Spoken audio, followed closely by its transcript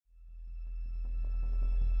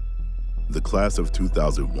The class of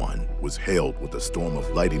 2001 was hailed with a storm of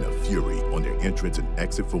lightning of fury on their entrance and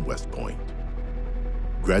exit from West Point.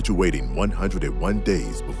 Graduating 101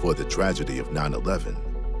 days before the tragedy of 9/11,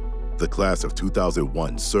 the class of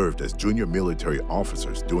 2001 served as junior military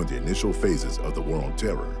officers during the initial phases of the War on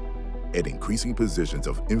Terror at increasing positions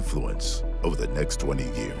of influence over the next 20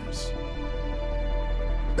 years.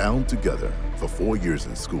 Bound together for 4 years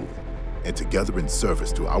in school and together in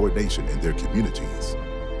service to our nation and their communities,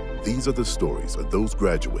 these are the stories of those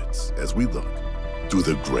graduates as we look through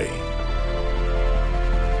the gray.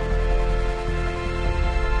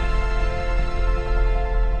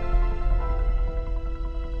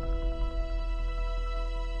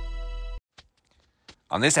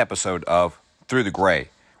 On this episode of Through the Gray,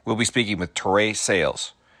 we'll be speaking with Tereh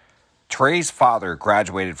Sayles. Tereh's father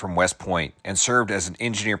graduated from West Point and served as an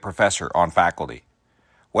engineer professor on faculty.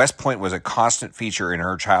 West Point was a constant feature in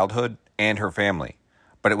her childhood and her family,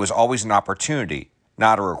 but it was always an opportunity,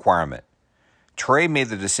 not a requirement. Tereh made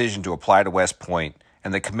the decision to apply to West Point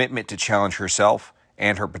and the commitment to challenge herself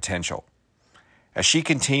and her potential. As she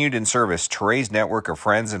continued in service, Tereh's network of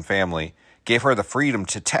friends and family gave her the freedom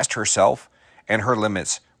to test herself and her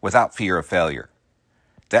limits without fear of failure.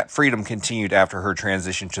 That freedom continued after her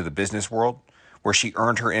transition to the business world, where she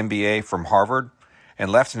earned her MBA from Harvard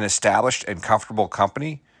and left an established and comfortable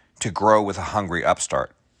company to grow with a hungry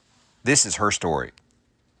upstart. This is her story.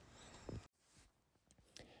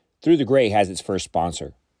 Through the Gray has its first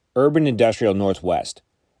sponsor, Urban Industrial Northwest.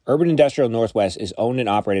 Urban Industrial Northwest is owned and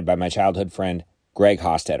operated by my childhood friend, Greg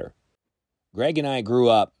Hostetter. Greg and I grew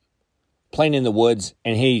up playing in the woods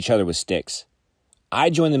and hitting each other with sticks.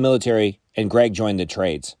 I joined the military and Greg joined the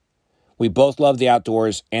trades. We both love the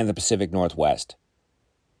outdoors and the Pacific Northwest.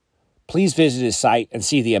 Please visit his site and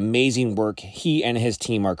see the amazing work he and his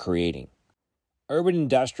team are creating. Urban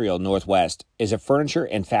Industrial Northwest is a furniture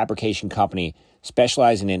and fabrication company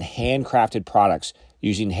specializing in handcrafted products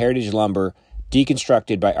using heritage lumber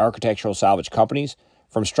deconstructed by architectural salvage companies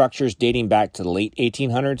from structures dating back to the late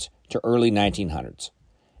 1800s to early 1900s.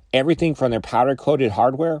 Everything from their powder-coated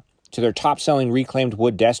hardware to their top-selling reclaimed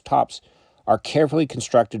wood desktops are carefully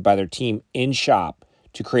constructed by their team in-shop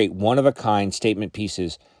to create one-of-a-kind statement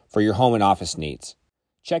pieces for your home and office needs.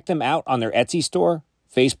 Check them out on their Etsy store,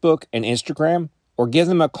 Facebook, and Instagram, or give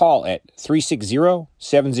them a call at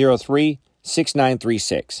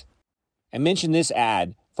 360-703-6936. And mention this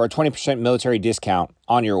ad for a 20% military discount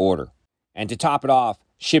on your order. And to top it off,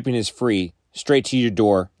 shipping is free, straight to your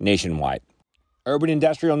door nationwide. Urban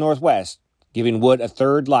Industrial Northwest, giving wood a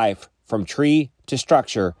third life from tree to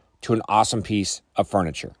structure to an awesome piece of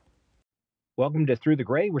furniture. Welcome to Through the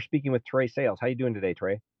Gray. We're speaking with Tereh Sayles. How are you doing today,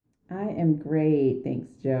 Tereh? I am great. Thanks,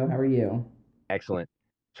 Joe. How are you? Excellent.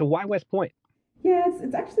 So why West Point? Yeah,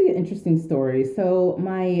 it's actually an interesting story. So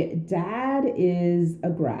my dad is a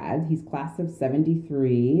grad. He's class of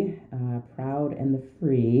 73, proud and the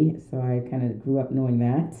free. So I kind of grew up knowing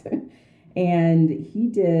that. And he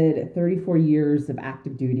did 34 years of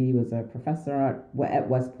active duty, was a professor at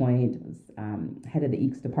West Point, was head of the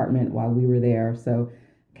EECS department while we were there. So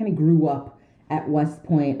kind of grew up at West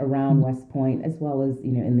Point, around West Point, as well as,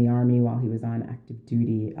 in the Army while he was on active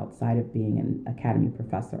duty outside of being an academy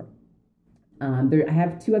professor. I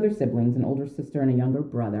have two other siblings, an older sister and a younger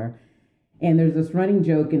brother. And there's this running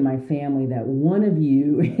joke in my family that one of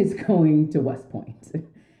you is going to West Point.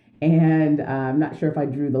 And I'm not sure if I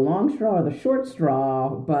drew the long straw or the short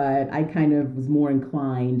straw, but I kind of was more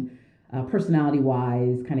inclined,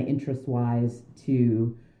 personality-wise, kind of interest-wise,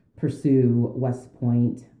 to pursue West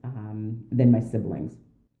Point than my siblings.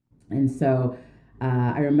 And so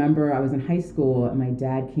I remember I was in high school and my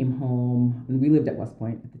dad came home, and we lived at West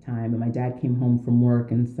Point at the time, and my dad came home from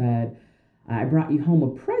work and said, I brought you home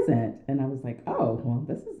a present. And I was like, oh, well,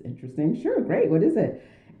 this is interesting. Sure, great. What is it?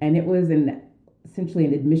 And it was essentially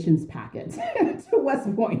an admissions packet to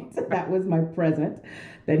West Point. That was my present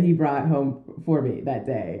that he brought home for me that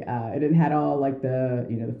day. And it had all like the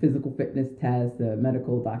physical fitness test, the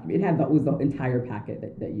medical document. It was the entire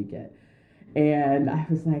packet that you get. And I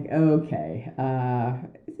was like, okay,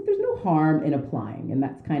 there's no harm in applying. And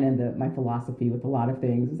that's kind of my philosophy with a lot of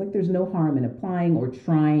things. It's like, there's no harm in applying or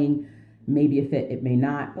trying. Maybe a fit, it may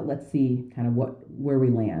not, but let's see kind of where we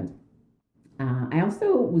land. I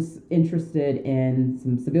also was interested in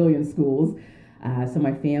some civilian schools. So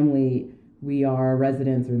my family, we are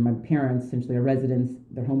residents, or my parents essentially are residents.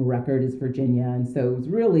 Their home of record is Virginia. And so it was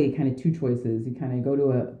really kind of two choices. You kind of go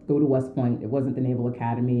to West Point. It wasn't the Naval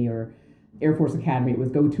Academy or Air Force Academy. It was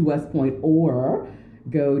go to West Point or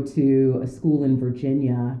go to a school in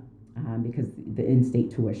Virginia because the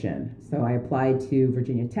in-state tuition. So I applied to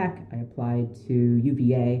Virginia Tech. I applied to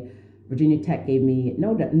UVA. Virginia Tech gave me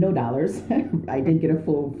no dollars. I did get a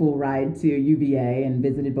full ride to UVA and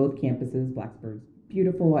visited both campuses. Blacksburg's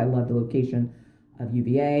beautiful. I love the location of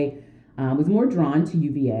UVA. Was more drawn to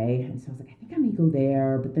UVA, and so I was like, I think I may go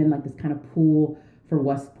there. But then like this kind of pull for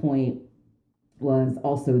West Point was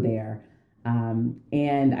also there.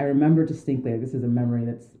 And I remember distinctly, this is a memory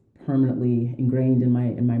that's permanently ingrained in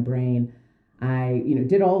my brain. I,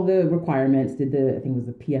 did all the requirements, I think it was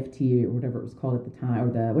the PFT or whatever it was called at the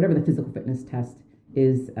time, or whatever the physical fitness test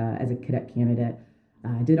is as a cadet candidate.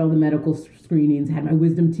 I did all the medical screenings, had my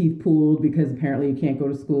wisdom teeth pulled because apparently you can't go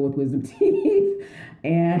to school with wisdom teeth,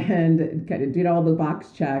 and kind of did all the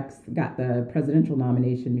box checks, got the presidential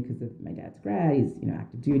nomination because of my dad's grad, he's,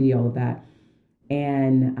 active duty, all of that.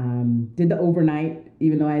 And did the overnight,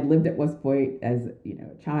 even though I had lived at West Point as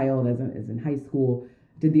a child, as in high school,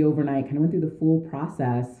 did the overnight, kind of went through the full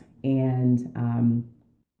process and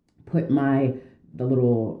put the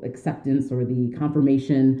little acceptance or the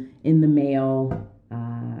confirmation in the mail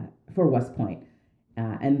for West Point.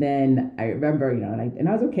 And then I remember, and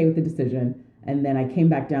I was okay with the decision. And then I came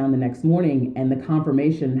back down the next morning and the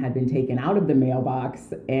confirmation had been taken out of the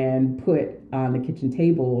mailbox and put on the kitchen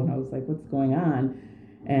table. And I was like, what's going on?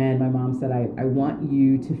 And my mom said, I want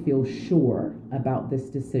you to feel sure about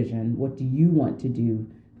this decision. What do you want to do?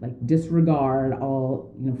 Like, disregard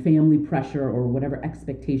all, family pressure or whatever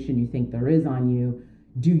expectation you think there is on you.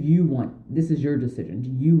 This is your decision.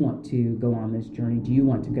 Do you want to go on this journey? Do you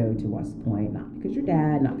want to go to West Point? Not because your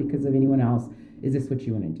dad, not because of anyone else. Is this what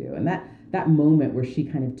you want to do? And that moment where she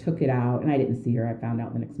kind of took it out, and I didn't see her, I found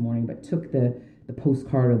out the next morning, but took the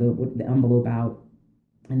postcard or the envelope out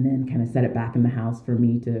and then kind of set it back in the house for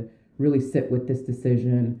me to really sit with this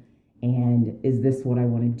decision. And is this what I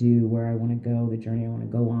want to do, where I want to go, the journey I want to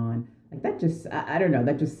go on? Like that just, I don't know,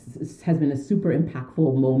 that just has been a super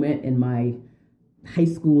impactful moment in my high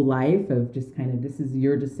school life of just kind of, this is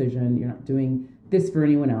your decision. You're not doing this for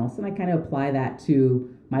anyone else. And I kind of apply that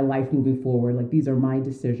to my life moving forward. Like, these are my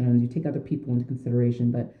decisions. You take other people into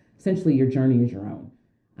consideration, but essentially your journey is your own.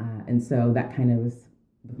 And so that kind of was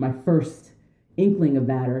my first inkling of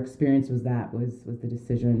that, or experience was the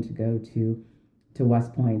decision to go to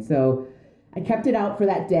West Point. So I kept it out for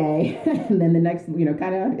that day. And then the next,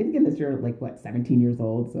 kind of, again, this year, 17 years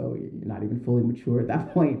old. So you're not even fully mature at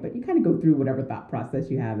that point, but you kind of go through whatever thought process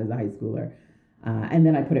you have as a high schooler. And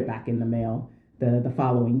then I put it back in the mail the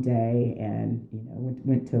following day and,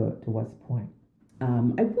 went to West Point.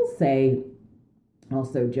 I will say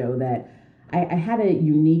also, Joe, that I had a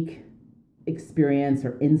unique experience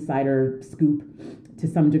or insider scoop to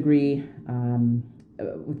some degree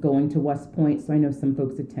with going to West Point. So I know some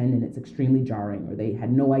folks attend and it's extremely jarring, or they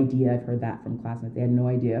had no idea. I've heard that from classmates. They had no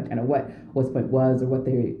idea kind of what West Point was or what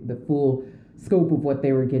the full scope of what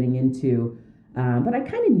they were getting into. But I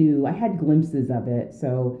kind of knew, I had glimpses of it.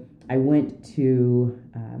 So I went to,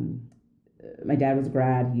 my dad was a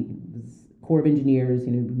grad, he was Corps of Engineers,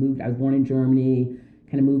 I was born in Germany,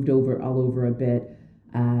 kind of moved all over a bit.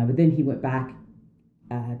 But then he went back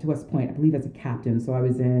to West Point, I believe as a captain. So I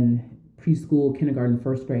was in preschool, kindergarten,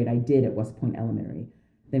 first grade. I did at West Point Elementary.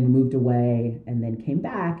 Then we moved away and then came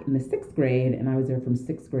back in the 6th grade, and I was there from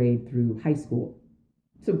 6th grade through high school.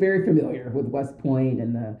 So very familiar with West Point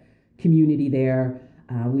and the community there.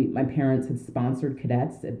 My parents had sponsored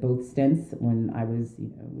cadets at both stints when I was,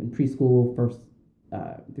 in preschool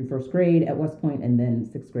through first grade at West Point, and then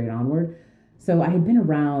 6th grade onward. So I had been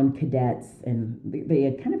around cadets, and they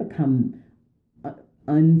had kind of become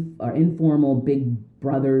informal big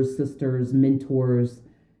brothers, sisters, mentors,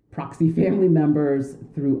 proxy family members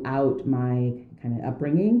throughout my kind of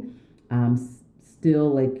upbringing.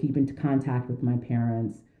 Still keep into contact with my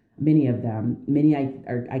parents. Many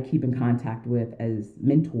I keep in contact with as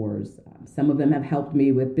mentors. Some of them have helped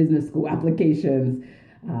me with business school applications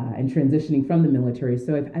and transitioning from the military.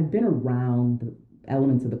 So I've been around the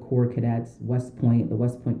elements of the Corps cadets, West Point, the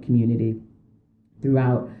West Point community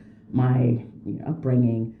throughout my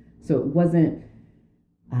upbringing. So it wasn't,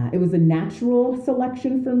 it was a natural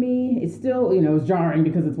selection for me. It's still, it was jarring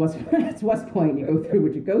because it's West Point. You go through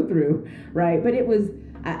what you go through, right? But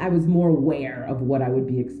I was more aware of what I would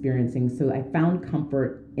be experiencing. So I found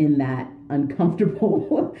comfort in that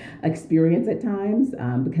uncomfortable experience at times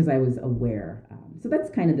because I was aware. So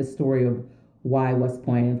that's kind of the story of why West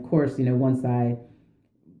Point. And of course, once I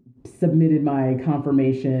submitted my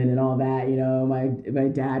confirmation and all that, my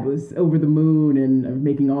dad was over the moon and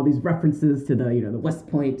making all these references to the West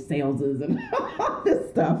Point Sayleses and all this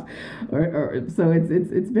stuff. So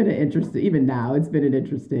it's been an interesting, even now, it's been an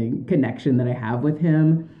interesting connection that I have with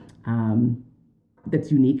him.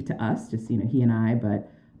 That's unique to us, just he and I.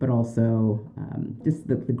 But but also just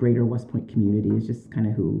the greater West Point community is just kind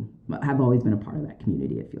of who have always been a part of that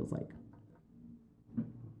community, it feels like.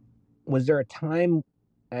 Was there a time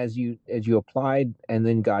as you applied and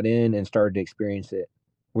then got in and started to experience it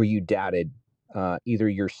where you doubted either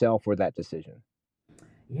yourself or that decision?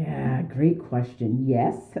 Yeah, great question.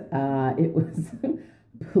 Yes, it was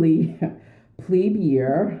plebe plebe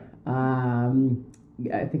year.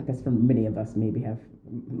 I think that's for many of us. Maybe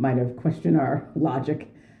might have questioned our logic.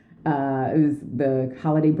 It was the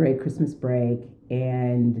holiday break, Christmas break,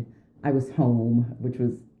 and I was home, which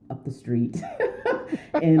was up the street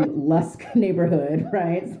in Lusk neighborhood,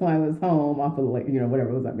 right? So I was home off of like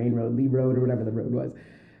whatever was that main road, Lee Road or whatever the road was.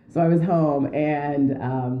 So I was home, and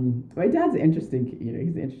my dad's interesting.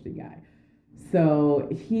 He's an interesting guy. So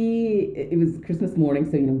it was Christmas morning,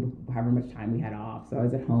 so however much time we had off. So I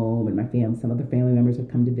was at home, and some other family members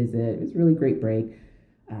had come to visit. It was a really great break.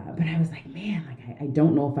 But I was like, man, like I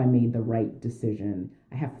don't know if I made the right decision.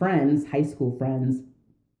 I have friends, high school friends,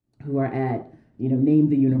 who are at name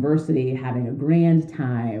the university, having a grand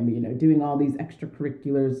time, doing all these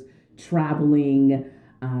extracurriculars, traveling,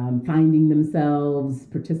 finding themselves,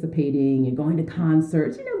 participating and going to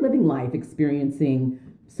concerts, living life, experiencing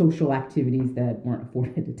social activities that weren't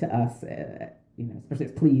afforded to us, especially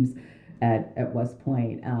as plebes at West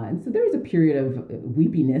Point. And so there was a period of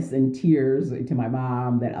weepiness and tears to my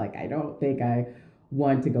mom that like, I don't think I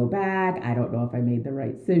want to go back. I don't know if I made the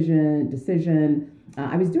right decision.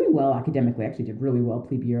 I was doing well academically. I actually did really well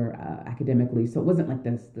plebe year academically. So it wasn't like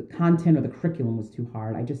the content or the curriculum was too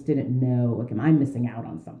hard. I just didn't know, like, am I missing out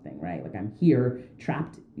on something, right? Like I'm here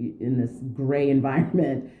trapped in this gray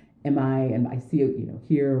environment. And I see,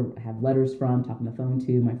 here I have letters from, talking on the phone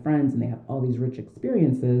to my friends, and they have all these rich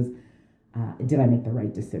experiences. Did I make the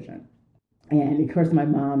right decision? And of course, my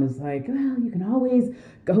mom is like, well, you can always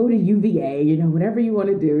go to UVA, whatever you want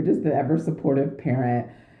to do, just the ever supportive parent.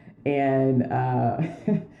 And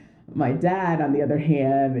my dad, on the other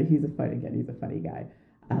hand, he's a funny guy.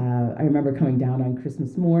 I remember coming down on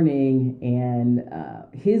Christmas morning, and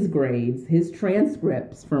his grades, his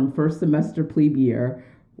transcripts from first semester plebe year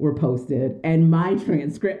were posted, and my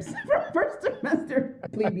transcripts from first semester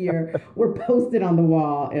plebe year were posted on the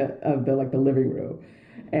wall of the living room.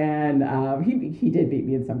 And he did beat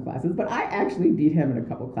me in some classes, but I actually beat him in a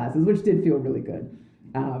couple classes, which did feel really good.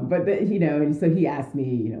 And so he asked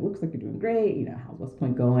me, looks like you're doing great. How's West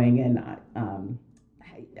Point going? And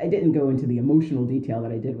I didn't go into the emotional detail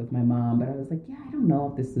that I did with my mom, but I was like, yeah, I don't know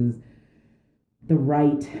if this is the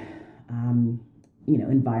right,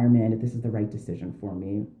 environment, if this is the right decision for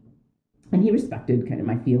me. And he respected kind of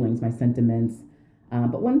my feelings, my sentiments.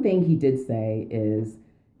 But one thing he did say is,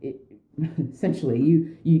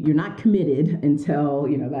 essentially, you're not committed until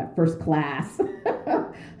that first class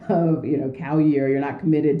of Cal year. You're not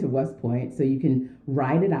committed to West Point, so you can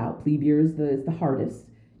ride it out. Plebe year is the hardest.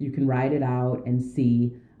 You can ride it out and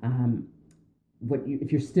see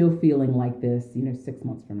if you're still feeling like this, 6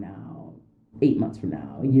 months from now, 8 months from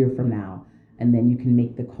now, a year from now, and then you can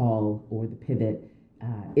make the call or the pivot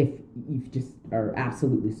if you just are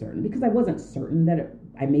absolutely certain. Because I wasn't certain that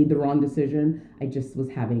I made the wrong decision. I just was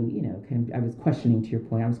having, I was questioning, to your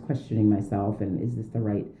point, I was questioning myself, and is this the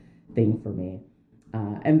right thing for me?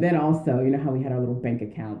 And then also, how we had our little bank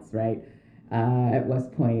accounts, right, at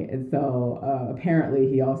West Point. And so apparently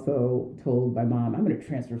he also told my mom, I'm going to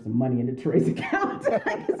transfer some money into Tereh's account,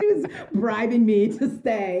 because he was bribing me to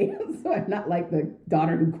stay. So I'm not like the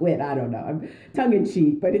daughter who quit. I don't know. I'm tongue in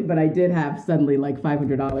cheek, but I did have suddenly like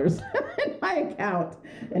 $500 in my account,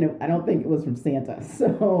 and I don't think it was from Santa.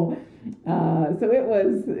 So it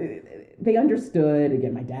was. They understood.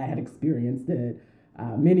 Again, my dad had experienced it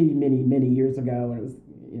many, many, many years ago, and it was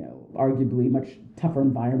arguably much tougher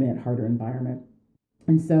environment, harder environment.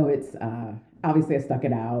 And so it's obviously I stuck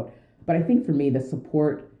it out. But I think for me, the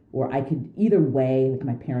support, or I could either way, like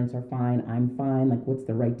my parents are fine, I'm fine, like what's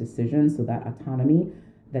the right decision? So that autonomy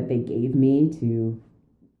that they gave me to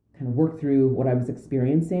kind of work through what I was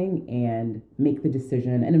experiencing and make the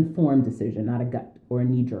decision, an informed decision, not a gut or a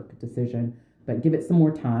knee-jerk decision, but give it some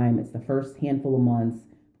more time. It's the first handful of months.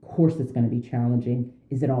 Of course it's going to be challenging.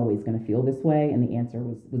 Is it always going to feel this way? And the answer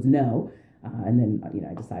was no. And then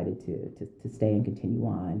I decided to stay and continue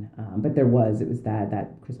on. But it was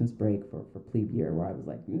that Christmas break for plebe year where I was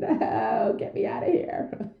like, no, get me out of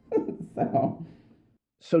here.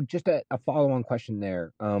 So just a follow-on question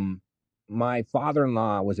there. My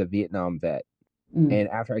father-in-law was a Vietnam vet, and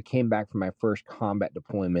after I came back from my first combat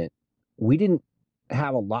deployment, we didn't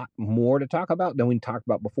have a lot more to talk about than we talked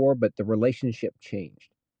about before, but the relationship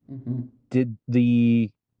changed. Did the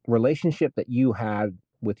relationship that you had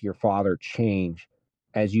with your father change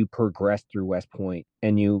as you progress through West Point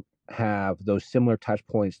and you have those similar touch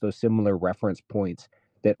points, those similar reference points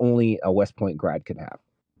that only a West Point grad could have?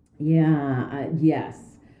 Yeah, yes,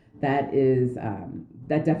 that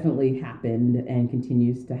definitely happened and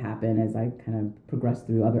continues to happen as I kind of progress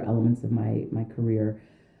through other elements of my career.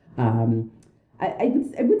 Um, I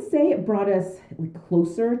would say it brought us like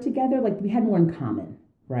closer together. Like we had more in common,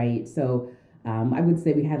 right? So I would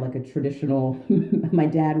say we had like a traditional. My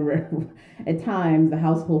dad, at times, the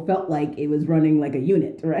household felt like it was running like a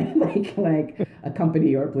unit, right? Like a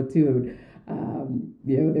company or a platoon.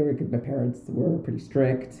 My parents were pretty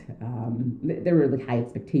strict. There were like high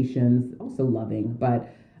expectations, also loving,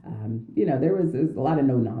 but there was a lot of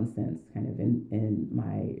no nonsense kind of in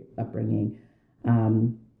my upbringing.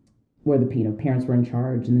 Um, where the parents were in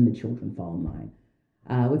charge and then the children fall in line.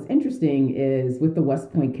 What's interesting is with the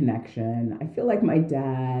West Point connection, I feel like my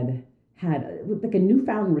dad had like a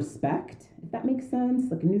newfound respect, if that makes sense,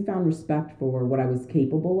 like a newfound respect for what I was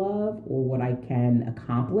capable of or what I can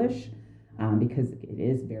accomplish. Because it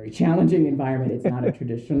is a very challenging environment. It's not a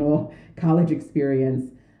traditional college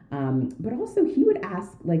experience. But also he would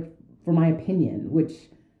ask like for my opinion, which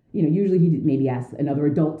usually he maybe asks another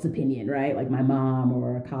adult's opinion, right? Like my mom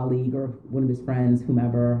or a colleague or one of his friends,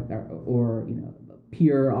 whomever, or a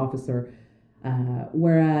peer officer.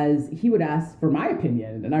 Whereas he would ask for my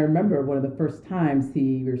opinion. And I remember one of the first times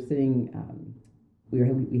we were sitting,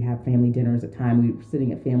 we have family dinners at time. We were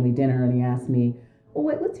sitting at family dinner and he asked me,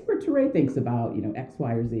 well, let's hear what Tereh thinks about, X,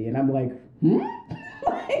 Y, or Z. And I'm like,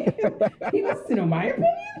 like, he wants to know my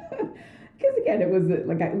opinion? Because again, it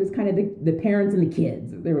was kind of the parents and the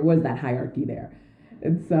kids. There was that hierarchy there.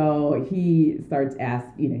 And so he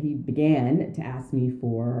he began to ask me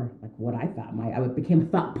for like what I thought I became a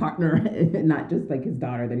thought partner, not just like his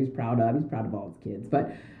daughter that he's proud of. He's proud of all his kids,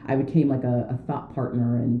 but I became like a thought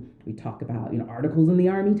partner, and we talk about articles in the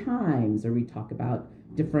Army Times, or we talk about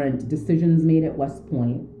different decisions made at West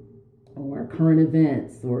Point, or current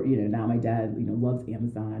events, or now my dad loves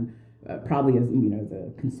Amazon. Probably as as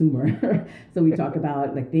a consumer. So we talk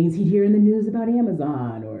about like things he'd hear in the news about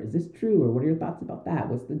Amazon, or is this true, or what are your thoughts about that?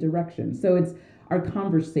 What's the direction? So it's our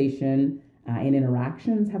conversation and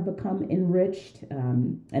interactions have become enriched,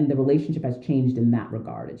 and the relationship has changed in that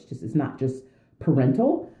regard. It's not just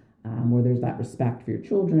parental, where there's that respect for your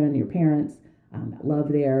children, your parents, that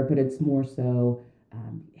love there, but it's more so,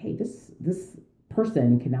 hey, this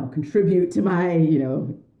person can now contribute to my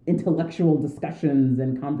intellectual discussions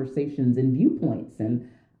and conversations and viewpoints, and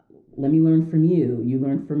let me learn from you, you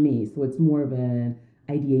learn from me. So it's more of an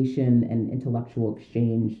ideation and intellectual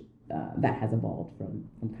exchange that has evolved from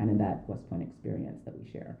kind of that West Point experience that we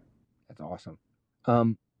share. That's awesome.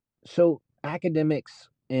 So academics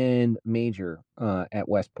and major at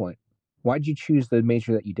West Point, why did you choose the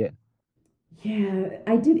major that you did? Yeah,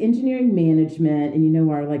 I did engineering management, and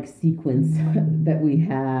our like sequence that we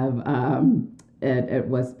have at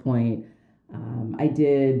West Point. I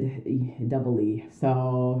did double E.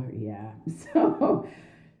 So yeah.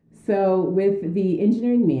 So with the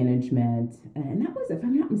engineering management, and that was, if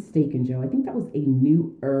I'm not mistaken, Joe, I think that was a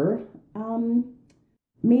newer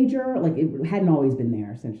major. Like it hadn't always been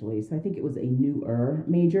there essentially. So I think it was a newer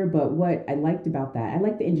major. But what I liked about that, I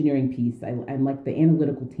like the engineering piece. I like the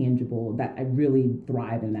analytical tangible, that I really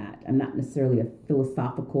thrive in that. I'm not necessarily a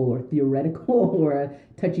philosophical or theoretical or a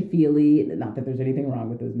touchy-feely, not that there's anything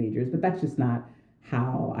wrong with those majors, but that's just not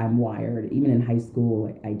how I'm wired. Even in high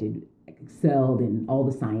school, I excelled in all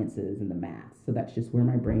the sciences and the maths. So that's just where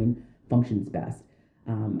my brain functions best.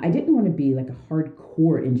 I didn't want to be like a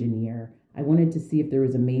hardcore engineer. I wanted to see if there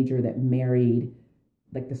was a major that married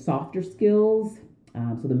like the softer skills,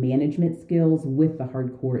 so the management skills with the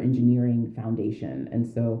hardcore engineering foundation. And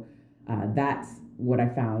so that's what I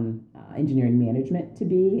found engineering management to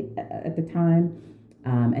be at the time.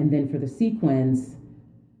 And then for the sequence,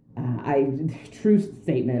 true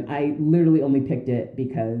statement, I literally only picked it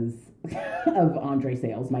because of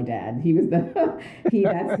Sayles, my dad. He was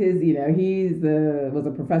that's his, was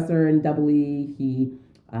a professor in double E. He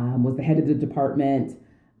was the head of the department,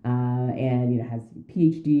 and has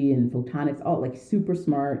PhD in photonics, all like super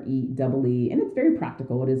smart, double E, and it's very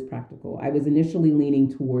practical. It is practical. I was initially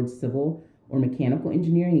leaning towards civil or mechanical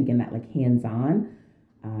engineering, again, that like hands-on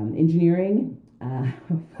engineering.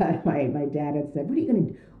 But my dad had said, what are you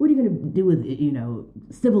gonna do with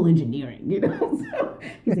civil engineering? So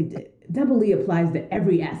he's like, double E applies to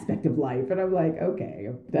every aspect of life, and I'm like, okay,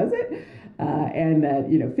 does it? And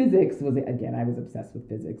that physics was, again, I was obsessed with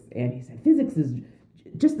physics, and he said physics is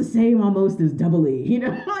just the same almost as double E,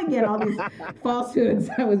 again, all these falsehoods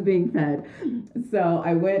I was being fed. So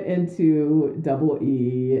I went into double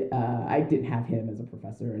E. I didn't have him as a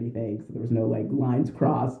professor or anything, so there was no like lines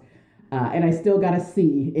crossed. And I still got a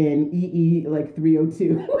C in EE like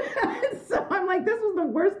 302. So I'm like, this was the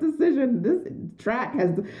worst decision. This track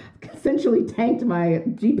has essentially tanked my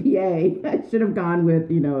GPA. I should have gone with,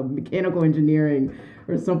 mechanical engineering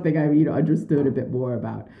or something I, understood a bit more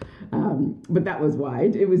about. But that was why.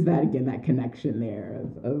 It was that, again, that connection there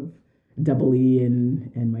of double E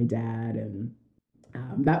and my dad. And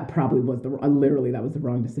that probably was literally, that was the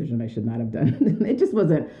wrong decision. I should not have done. It just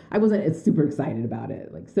wasn't, I wasn't super excited about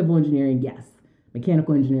it. Like civil engineering, yes.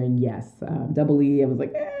 Mechanical engineering, yes. Double E, I was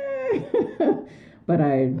like, but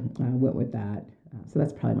I went with that. So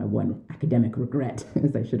that's probably my one academic regret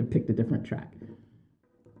is I should have picked a different track.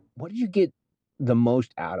 What did you get the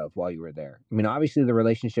most out of while you were there? I mean, obviously the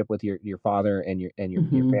relationship with your father and your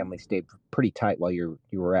family stayed pretty tight while you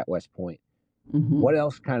were at West Point. Mm-hmm. What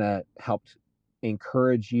else kind of helped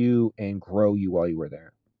encourage you and grow you while you were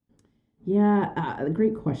there? Yeah,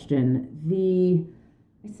 great question.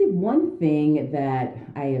 I see one thing that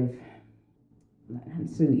I have not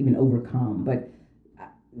necessarily even overcome, but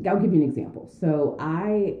I'll give you an example. So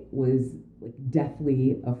I was like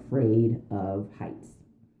deathly afraid of heights.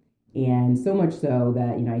 And so much so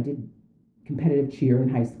that, I did competitive cheer in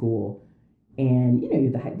high school. And,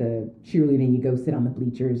 the cheerleading, you go sit on the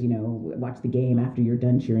bleachers, watch the game after you're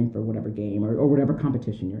done cheering for whatever game or whatever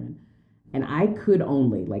competition you're in. And I could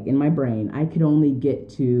only, like in my brain, I could only get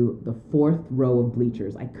to the fourth row of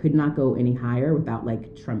bleachers. I could not go any higher without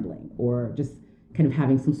like trembling or just kind of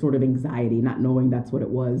having some sort of anxiety, not knowing that's what it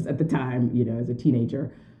was at the time, as a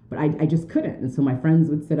teenager. But I just couldn't. And so my friends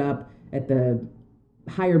would sit up at the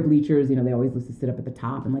higher bleachers, they always used to sit up at the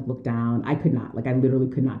top and like look down. I could not, I literally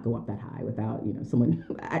could not go up that high without, someone,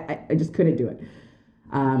 I just couldn't do it.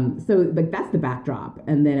 So like that's the backdrop.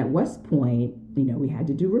 And then at West Point, we had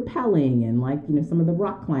to do rappelling and some of the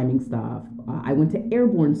rock climbing stuff. I went to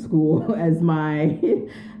airborne school as my,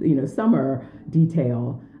 summer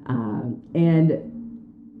detail.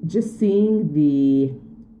 And just seeing the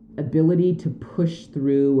ability to push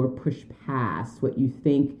through or push past what you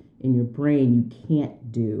think in your brain you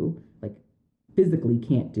can't do, like physically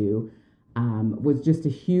can't do, was just a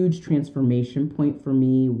huge transformation point for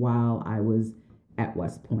me while I was at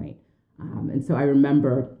West Point. And so I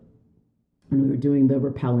remember when we were doing the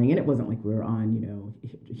rappelling, and it wasn't like we were on,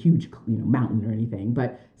 a huge, mountain or anything,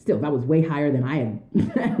 but still that was way higher than I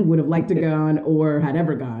would have liked to go on or had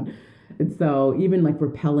ever gone. And so even like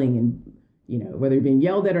rappelling and, whether you're being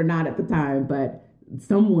yelled at or not at the time, but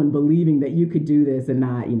someone believing that you could do this and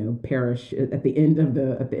not, perish at the end of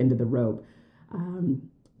the rope,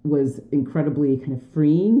 was incredibly kind of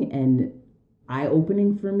freeing and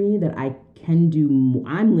eye-opening for me that I can do more.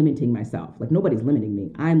 I'm limiting myself. Like nobody's limiting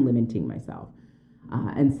me. I'm limiting myself.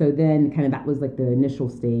 And so then kind of that was like the initial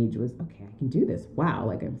stage was, okay, I can do this. Wow.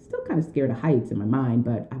 Like I'm still kind of scared of heights in my mind,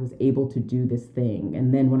 but I was able to do this thing.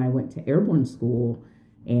 And then when I went to airborne school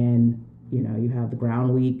and, you have the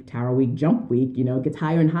ground week, tower week, jump week, it gets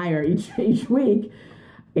higher and higher each week.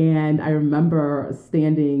 And I remember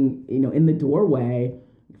standing, in the doorway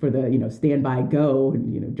for the, stand by go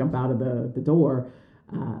and, jump out of the door.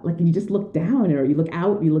 And you just look down or you look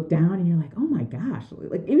out, you look down and you're like, oh my gosh,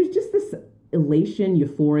 like it was just this elation,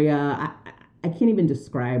 euphoria. I can't even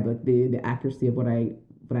describe like the accuracy of what I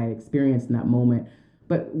experienced in that moment.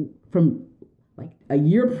 But from like a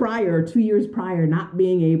year prior, 2 years prior, not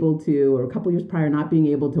being able to, or a couple years prior, not being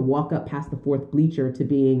able to walk up past the fourth bleacher to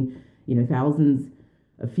being, thousands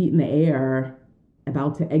of feet in the air,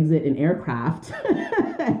 about to exit an aircraft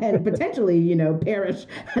and potentially, perish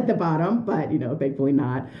at the bottom, but, thankfully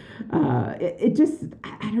not. It just,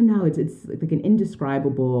 I don't know, it's like an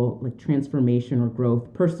indescribable like transformation or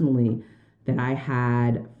growth personally that I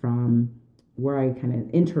had from where I kind of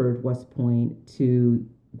entered West Point to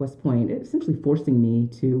West Point, essentially forcing me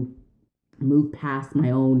to move past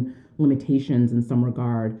my own limitations in some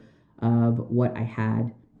regard of what I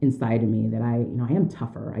had inside of me, that I am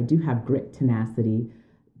tougher. I do have grit, tenacity.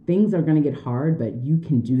 Things are going to get hard, but you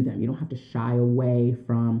can do them. You don't have to shy away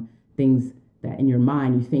from things that in your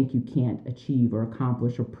mind you think you can't achieve or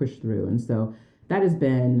accomplish or push through. And so that has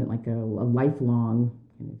been like a lifelong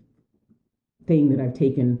kind of thing that I've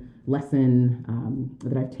taken, lesson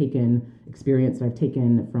that I've taken, experience that I've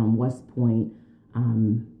taken from West Point,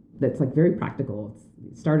 that's like very practical.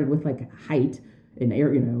 It started with like height in air,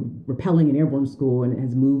 rappelling in airborne school, and it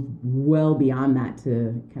has moved well beyond that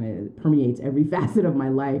to kind of permeates every facet of my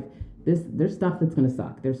life there's stuff that's going to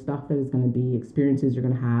suck. There's stuff that is going to be experiences you're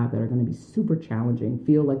going to have that are going to be super challenging,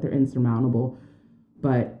 feel like they're insurmountable.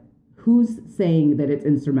 But who's saying that it's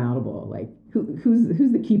insurmountable? Like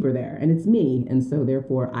who's the keeper there? And it's me. And so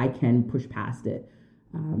therefore I can push past it.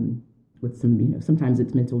 With some, sometimes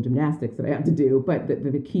it's mental gymnastics that I have to do, but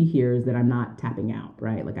the key here is that I'm not tapping out,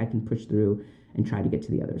 right? Like I can push through and try to get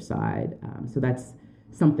to the other side. So that's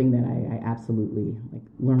something that I absolutely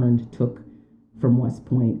learned, took from West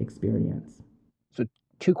Point experience. So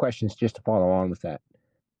 2 questions just to follow on with that.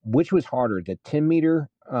 Which was harder, the 10 meter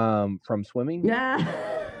from swimming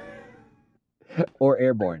or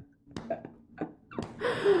airborne?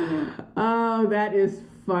 Oh, that is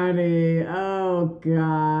funny. Oh,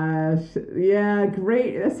 gosh. Yeah,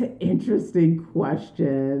 great. That's an interesting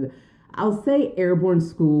question. I'll say airborne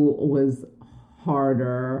school was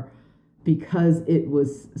harder because it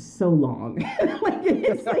was so long.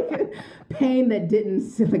 It's like a pain that didn't,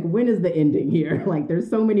 when is the ending here? There's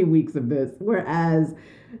so many weeks of this. Whereas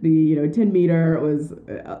the 10 meter was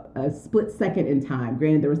a split second in time.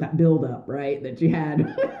 Granted, there was that build up, right, that you had,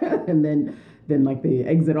 and then the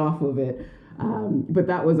exit off of it. But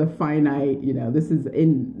that was a finite,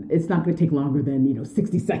 it's not going to take longer than,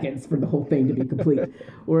 60 seconds for the whole thing to be complete.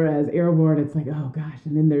 Whereas airborne, it's like, oh gosh,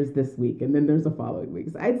 and then there's this week, and then there's the following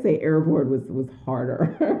week. So I'd say airborne was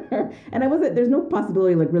harder. And there's no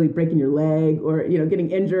possibility really breaking your leg or,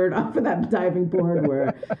 getting injured off of that diving board,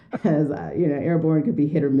 whereas, airborne could be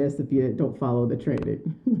hit or miss if you don't follow the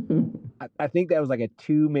training. I think that was like a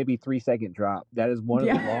 2, maybe 3 second drop. That is one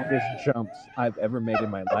of the longest jumps I've ever made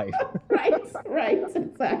in my life. Right,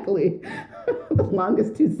 exactly. The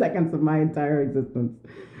longest 2 seconds of my entire existence.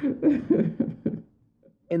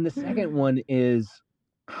 And the second one is,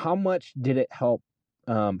 how much did it help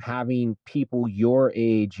having people your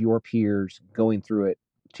age, your peers, going through it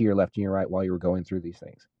to your left and your right while you were going through these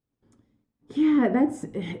things? Yeah,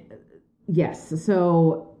 yes.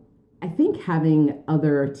 So I think having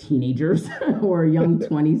other teenagers or young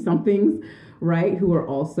 20-somethings, right, who are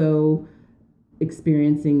also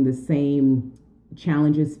experiencing the same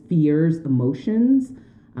challenges, fears, emotions.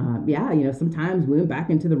 Sometimes we went back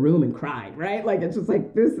into the room and cried, right? It's just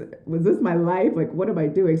was this my life? What am I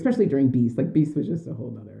doing? Especially during Beast. Beast was just a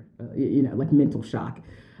whole other, mental shock.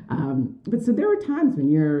 But so there were times when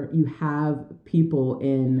you have people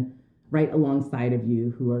right alongside of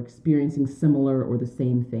you who are experiencing similar or the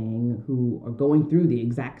same thing, who are going through the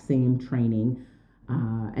exact same training.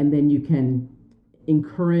 And then you can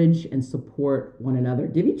encourage and support one another,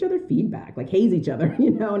 give each other feedback, haze each other,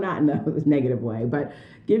 not in a negative way, but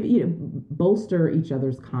bolster each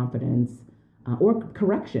other's confidence or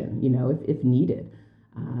correction, if needed.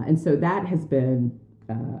 And so that has been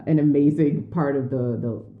an amazing part of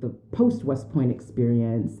the post West Point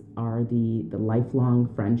experience are the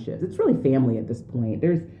lifelong friendships. It's really family at this point.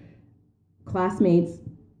 There's classmates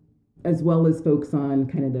as well as folks on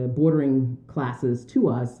kind of the bordering classes to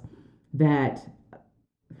us that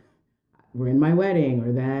were in my wedding,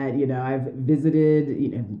 or that, I've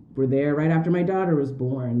visited, were there right after my daughter was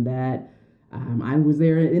born, that I was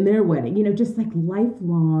there in their wedding, just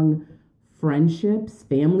lifelong friendships,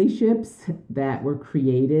 family ships that were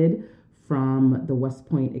created from the West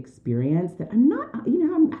Point experience that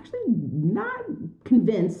I'm actually not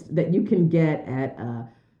convinced that you can get at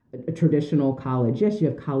a traditional college. Yes, you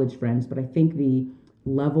have college friends, but I think the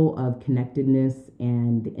level of connectedness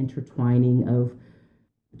and the intertwining of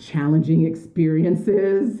challenging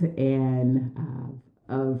experiences and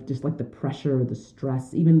of just the pressure, the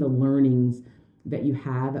stress, even the learnings that you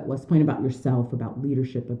have at West Point about yourself, about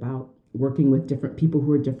leadership, about working with different people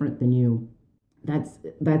who are different than you.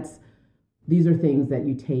 These are things that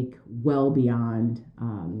you take well beyond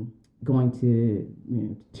going to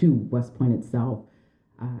West Point itself.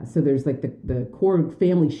 So there's the core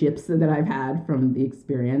family ships that I've had from the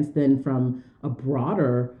experience, then from a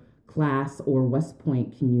broader class or West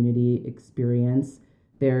Point community experience,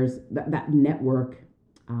 there's that network.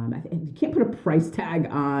 You can't put a price tag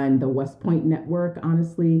on the West Point network,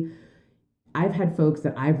 honestly. I've had folks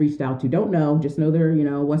that I've reached out to, don't know, just know they're,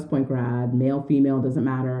 West Point grad, male, female, doesn't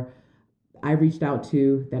matter. I've reached out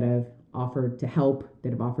to that have offered to help,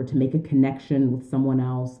 that have offered to make a connection with someone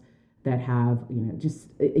else, that have, just,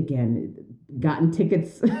 again, gotten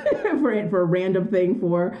tickets for a random thing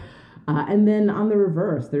for. And then on the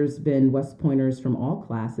reverse, there's been West Pointers from all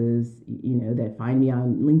classes, that find me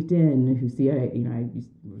on LinkedIn, who see I was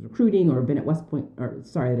recruiting or been at West Point,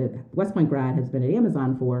 that West Point grad has been at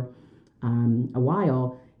Amazon for a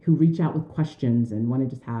while, who reach out with questions and want to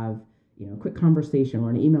just have, a quick conversation or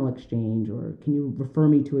an email exchange, or can you refer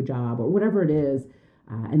me to a job, or whatever it is.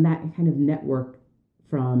 And that kind of network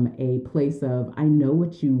from a place of, I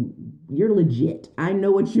know you're legit. I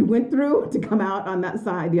know what you went through to come out on that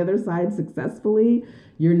side, the other side successfully.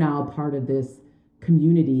 You're now part of this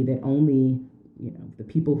community that only, the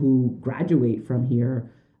people who graduate from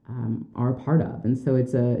here are a part of. And so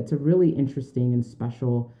it's a really interesting and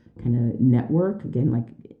special kind of network, again, like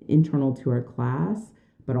internal to our class,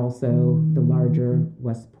 but also the larger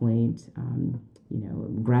West Point,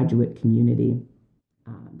 graduate community.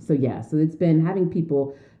 So it's been having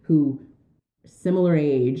people who similar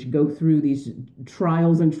age go through these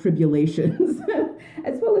trials and tribulations,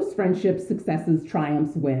 as well as friendships, successes,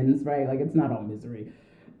 triumphs, wins, right? Like it's not all misery,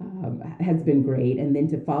 has been great. And then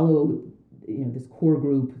to follow, this core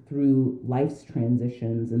group through life's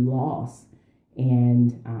transitions and loss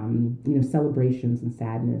and, celebrations and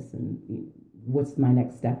sadness and what's my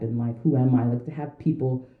next step in life? Who am I? Like to have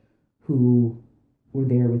people who were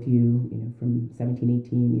there with you, from 17,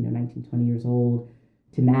 18, 19, 20 years old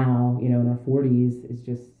to now, in our 40s is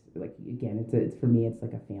just like, again, it's for me, it's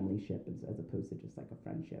like a family ship as opposed to just like a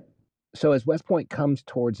friendship. So as West Point comes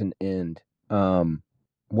towards an end,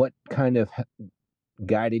 what kind of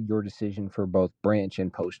guided your decision for both branch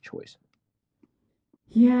and post choice?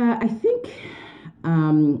 Yeah, I think,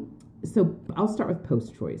 so I'll start with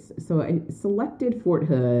post choice. So I selected Fort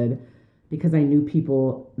Hood because I knew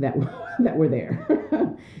people that that were there.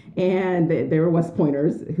 And there were West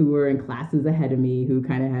Pointers who were in classes ahead of me who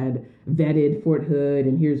kind of had vetted Fort Hood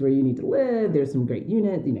and here's where you need to live. There's some great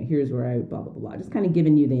units, here's where I blah, blah, blah, just kind of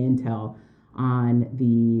giving you the intel on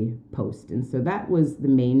the post. And so that was the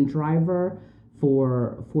main driver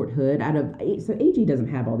for Fort Hood so AG doesn't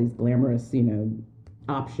have all these glamorous,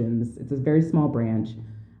 options. It's a very small branch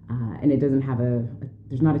and it doesn't have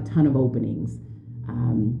there's not a ton of openings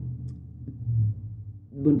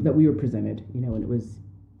that we were presented, when it was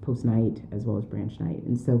post night as well as branch night.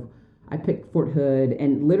 And so I picked Fort Hood,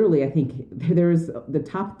 and literally I think there's the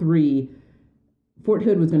top three. Fort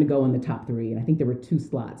Hood was going to go in the top three, and I think there were 2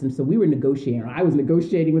 slots. And so we were negotiating, or I was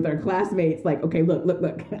negotiating with our classmates, like, okay,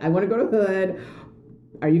 look, I want to go to Hood.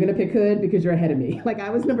 Are you going to pick Hood? Because you're ahead of me. Like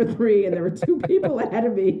I was number 3 and there were 2 people ahead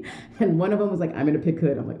of me. And one of them was like, I'm going to pick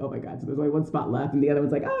Hood. I'm like, oh my God. So there's only 1 spot left. And the other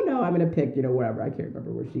one's like, oh no, I'm going to pick, wherever. I can't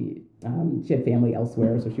remember where she had family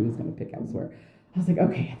elsewhere. So she was going to pick elsewhere. I was like,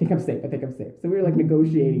 okay, I think I'm safe. So we were like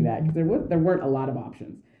negotiating that because there weren't a lot of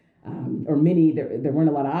options or many, there weren't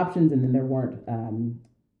a lot of options. And then there weren't,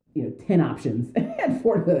 10 options at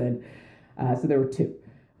Fort Hood. So there were 2.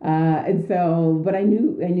 But I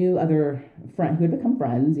knew other friends who had become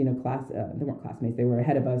friends, they weren't classmates, they were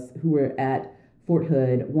ahead of us who were at Fort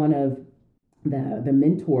Hood. One of the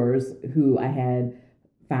mentors who I had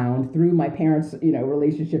found through my parents',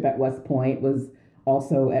 relationship at West Point was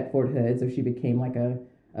also at Fort Hood. So she became like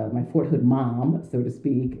my Fort Hood mom, so to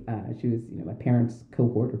speak. She was, my parents'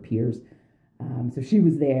 cohort or peers. So she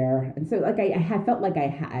was there. And so like I had felt like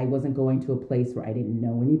I wasn't going to a place where I didn't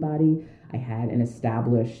know anybody. I had an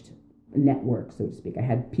established network, so to speak. I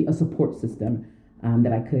had a support system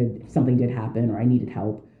that I could, if something did happen or I needed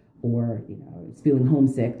help or, I was feeling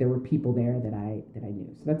homesick, there were people there that I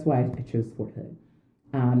knew. So that's why I chose Fort Hood.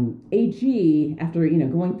 AG, after,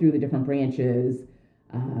 going through the different branches,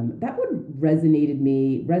 that would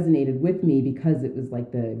resonated with me because it was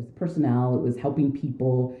like it was personnel, it was helping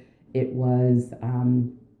people. It was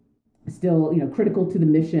still, critical to the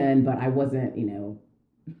mission, but I wasn't,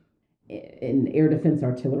 in air defense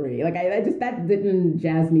artillery. Like I just, that didn't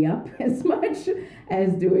jazz me up as much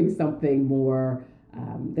as doing something more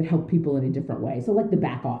that helped people in a different way. So like the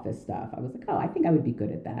back office stuff, I was like, oh, I think I would be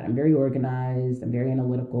good at that. I'm very organized. I'm very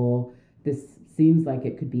analytical. This seems like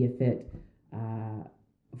it could be a fit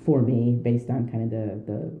for me based on kind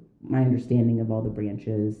of my understanding of all the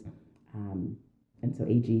branches. And so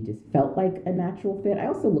AG just felt like a natural fit. I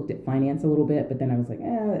also looked at finance a little bit, but then I was like,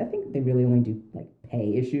 I think they really only do like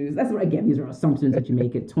pay issues. That's what, again, these are assumptions that you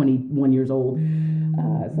make at 21 years old.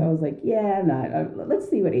 So I was like, yeah, I'm not. Let's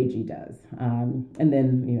see what AG does. And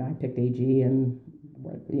then, I picked AG and,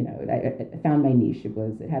 I found my niche.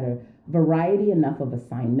 It had a variety enough of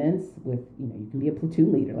assignments with, you can be a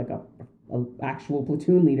platoon leader, like a actual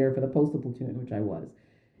platoon leader for the postal platoon, which I was.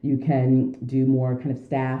 You can do more kind of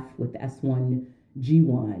staff with the S1,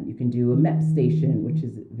 G1. You can do a MEP station, which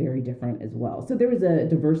is very different as well. So there was a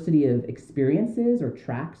diversity of experiences or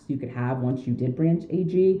tracks you could have once you did branch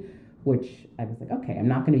AG, which I was like, okay, I'm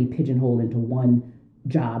not going to be pigeonholed into one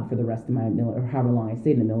job for the rest of my or however long I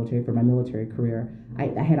stayed in the military for my military career. I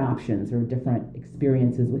had options or different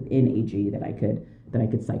experiences within AG that I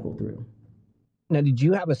could cycle through. Now, did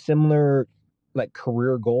you have a similar like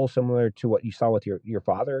career goal similar to what you saw with your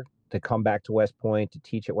father to come back to West Point, to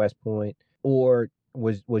teach at West Point? Or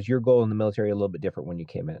Was your goal in the military a little bit different when you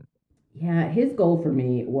came in? Yeah, his goal for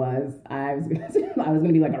me was I was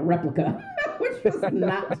gonna be like a replica, which was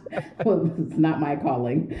not my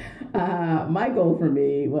calling. My goal for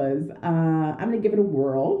me was I'm gonna give it a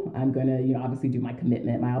whirl. I'm gonna obviously do my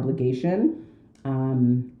commitment, my obligation.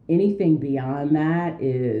 Anything beyond that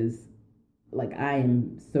is like I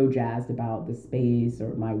am so jazzed about the space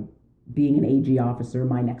or my being an AG officer,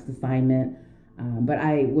 my next assignment. But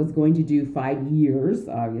I was going to do 5 years,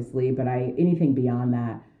 obviously, but anything beyond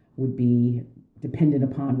that would be dependent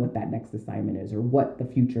upon what that next assignment is or what the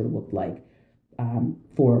future looked like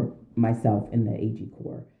for myself in the AG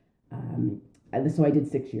Corps. So I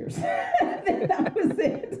did 6 years. That was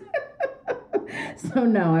it. So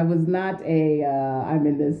no, I was not I'm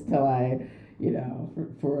in this till I,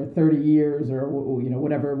 for 30 years or,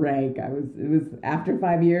 whatever rank. It was after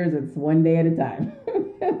 5 years, it's one day at a time.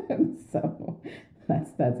 So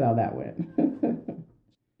that's how that went.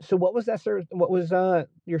 So what was that service? What was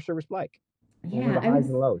your service like? What were Yeah, the highs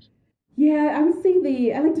and lows? yeah, I would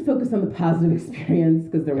say I like to focus on the positive experience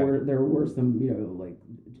because Okay. there were some, like,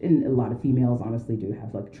 and a lot of females honestly do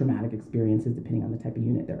have like traumatic experiences depending on the type of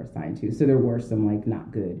unit they're assigned to. So there were some like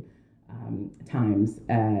not good times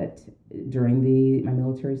during my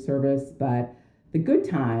military service, but the good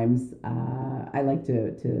times I like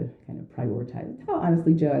to kind of prioritize. How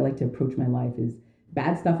honestly, Joe, I like to approach my life is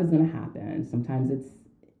bad stuff is going to happen. Sometimes it's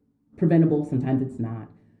preventable, sometimes it's not.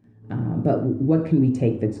 But what can we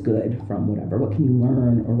take that's good from whatever? What can you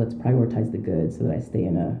learn, or let's prioritize the good so that I stay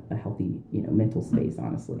in a healthy, mental space.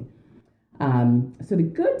 Honestly, so the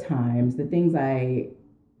good times, the things I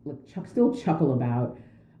still chuckle about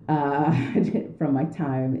from my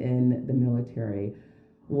time in the military,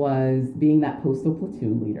 was being that postal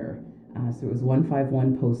platoon leader. So it was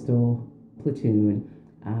 151 Postal Platoon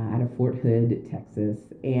out of Fort Hood, Texas,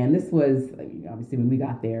 and this was obviously when we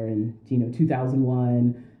got there in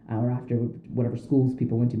 2001. Or after whatever schools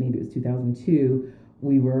people went to, maybe it was 2002,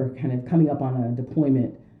 we were kind of coming up on a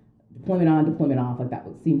deployment on, deployment off, like that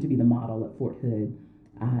seemed to be the model at Fort Hood.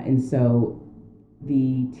 And so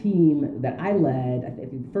the team that I led, I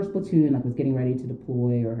think the first platoon was getting ready to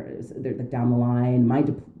deploy, or they're down the line. My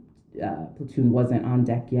platoon wasn't on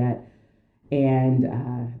deck yet. And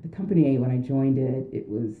the company, when I joined it, it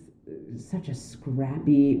was such a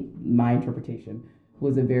scrappy, my interpretation,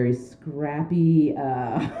 was a very scrappy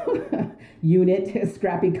unit, a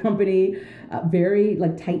scrappy company, very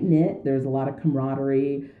tight knit. There was a lot of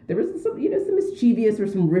camaraderie. There was some mischievous or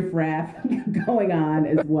some riffraff going on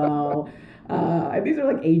as well. These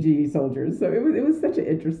are AG soldiers, so it was such an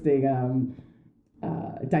interesting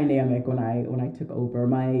dynamic when I took over.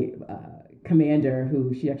 My commander,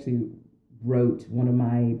 who she actually wrote one of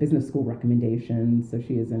my business school recommendations, so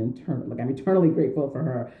she is an internal. I'm eternally grateful for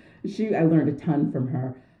her. I learned a ton from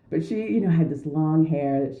her, but she, had this long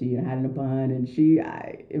hair that she had in a bun, and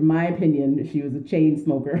in my opinion, she was a chain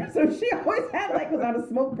smoker. So she always had was on a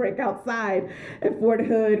smoke break outside at Fort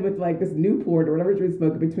Hood with this Newport or whatever she was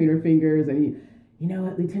smoking between her fingers, and you know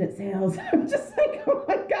what, Lieutenant Sayles? I'm just oh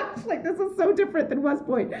my gosh, this is so different than West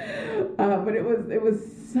Point. But it was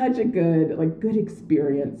such a good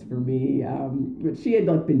experience for me. But she had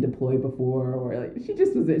been deployed before, or she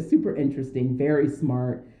just was a super interesting, very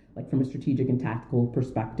smart, from a strategic and tactical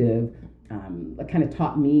perspective. Kind of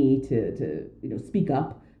taught me to speak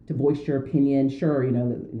up, to voice your opinion. Sure,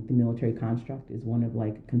 the military construct is one of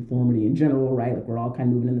conformity in general, right? We're all kind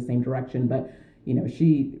of moving in the same direction, but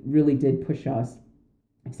she really did push us.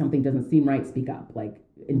 If something doesn't seem right, speak up,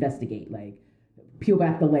 investigate, peel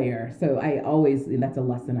back the layer. So and that's a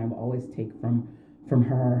lesson I will always take from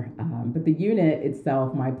her. But the unit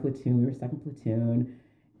itself, my platoon, we were second platoon,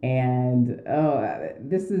 and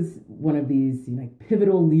this is one of these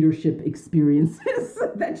pivotal leadership experiences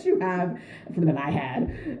that I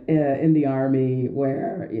had in the Army,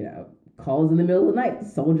 where calls in the middle of the night,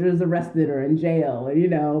 soldiers arrested or in jail,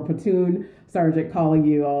 and platoon sergeant calling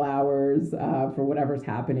you all hours for whatever's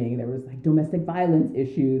happening. There was domestic violence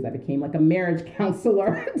issues. I became a marriage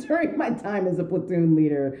counselor during my time as a platoon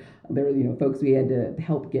leader. There were folks we had to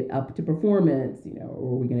help get up to performance, or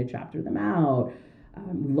were we going to chapter them out?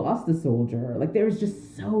 We lost a soldier. There was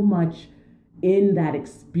just so much in that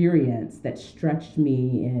experience that stretched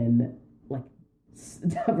me in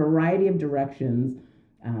a variety of directions.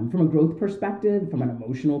 From a growth perspective, from an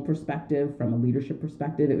emotional perspective, from a leadership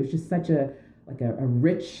perspective, it was just such a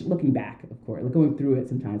rich, looking back, of course, going through it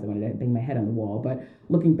sometimes I wanted to bang my head on the wall, but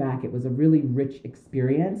looking back, it was a really rich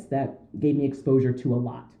experience that gave me exposure to a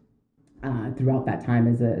lot throughout that time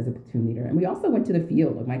as a platoon leader. And we also went to the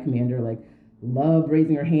field. My commander loved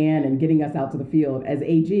raising her hand and getting us out to the field. As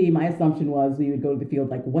AG, my assumption was we would go to the field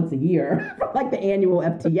like once a year for like the annual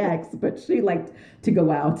FTX, but she liked to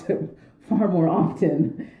go out far more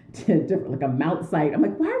often to different, like a mount site. I'm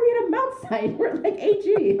like, why are we at a mount site? We're like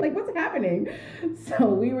AG, like what's happening? So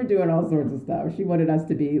we were doing all sorts of stuff. She wanted us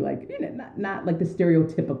to be like, not like the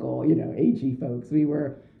stereotypical, AG folks. We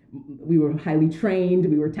were highly trained.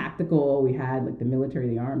 We were tactical. We had like the military,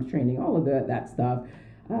 the arms training, all of that stuff.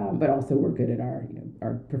 But also we're good at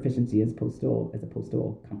our proficiency as a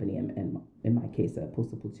postal company, and in my case, a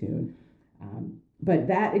postal platoon. But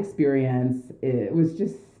that experience, it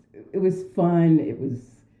was fun. It was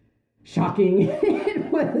shocking. It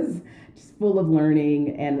was just full of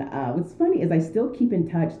learning. And what's funny is I still keep in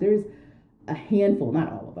touch. There's a handful,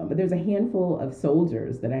 not all of them, but there's a handful of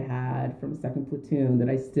soldiers that I had from second platoon that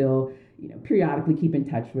I still, periodically keep in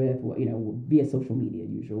touch with, via social media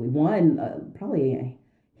usually. One, probably a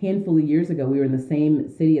handful of years ago, we were in the same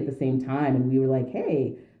city at the same time, and we were like,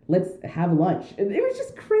 hey, let's have lunch. And it was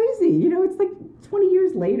just crazy. It's like 20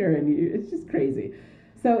 years later, and it's just crazy.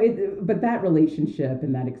 So but that relationship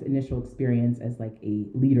and that initial experience as like a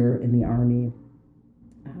leader in the Army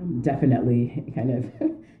definitely kind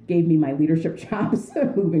of gave me my leadership chops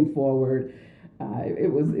moving forward.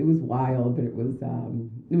 It was wild, but it was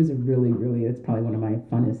a really, really, it's probably one of my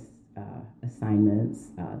funnest assignments.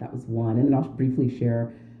 That was one. And then I'll briefly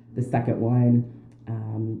share the second one,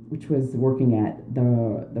 which was working at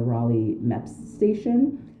the Raleigh MEPS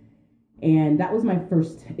station. And that was my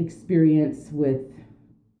first experience with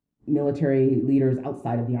military leaders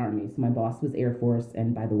outside of the Army. So my boss was Air Force,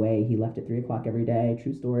 and by the way, he left at 3:00 every day.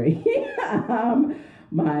 True story.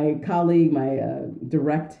 My colleague, my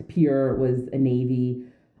direct peer, was a Navy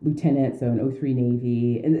lieutenant, so an 03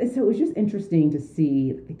 Navy. And so it was just interesting to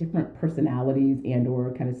see the different personalities and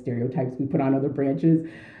or kind of stereotypes we put on other branches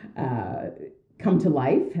come to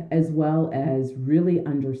life, as well as really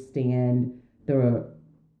understand the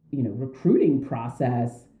recruiting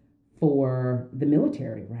process for the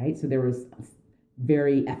military, right? So there was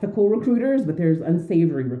very ethical recruiters, but there's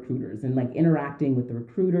unsavory recruiters, and like interacting with the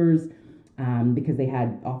recruiters, because they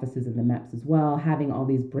had offices in the MEPS as well, having all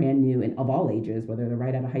these brand new, and of all ages, whether they're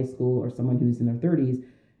right out of high school or someone who's in their 30s,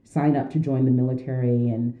 sign up to join the military,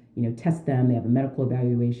 and test them. They have a medical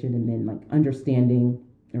evaluation, and then like understanding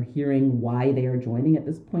or hearing why they are joining at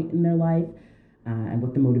this point in their life, and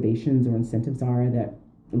what the motivations or incentives are that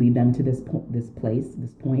lead them to this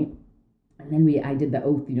point. And then I did the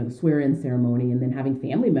oath, the swear-in ceremony, and then having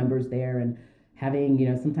family members there, and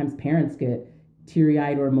having, sometimes parents get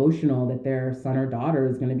teary-eyed or emotional that their son or daughter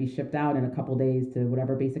is going to be shipped out in a couple days to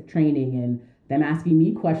whatever basic training, and them asking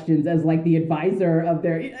me questions as like the advisor of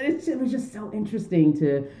it was just so interesting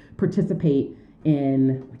to participate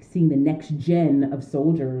in like seeing the next gen of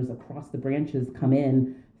soldiers across the branches come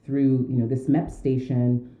in through, this MEP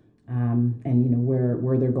station, and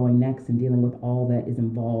where they're going next, and dealing with all that is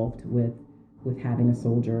involved with having a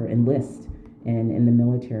soldier enlist in the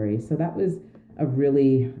military. So that was a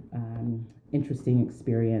really interesting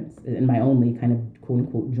experience, and my only kind of quote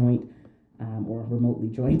unquote joint or remotely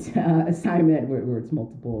joint assignment where it's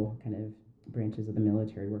multiple kind of branches of the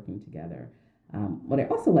military working together. What I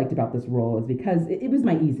also liked about this role is because it was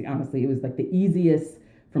honestly, it was like the easiest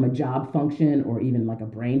from a job function or even like a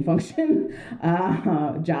brain function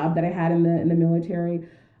job that I had in the military,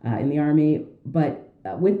 in the Army. But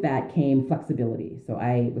with that came flexibility. So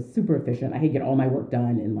I was super efficient. I could get all my work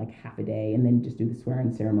done in like half a day, and then just do the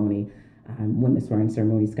swearing ceremony when the swearing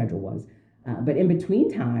ceremony schedule was. But in between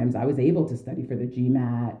times, I was able to study for the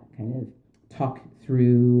GMAT, kind of talk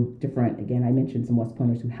through different, again, I mentioned some West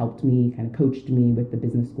Pointers who helped me, kind of coached me with the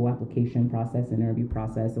business school application process and interview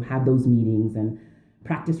process. So have those meetings and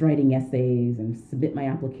practice writing essays and submit my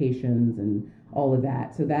applications and all of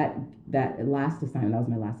that. So that last assignment, that was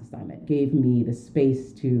my last assignment, gave me the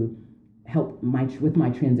space to help with my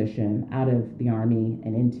transition out of the Army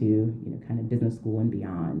and into kind of business school and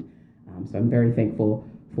beyond. So I'm very thankful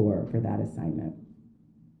for that assignment.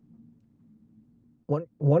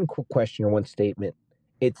 One quick question or one statement.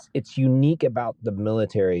 It's unique about the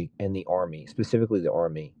military and the Army, specifically the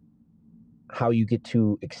Army, how you get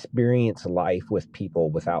to experience life with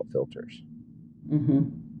people without filters. Mm-hmm.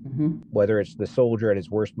 Mm-hmm. Whether it's the soldier at his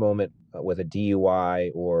worst moment with a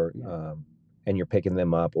DUI, or and you're picking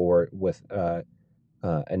them up, or with a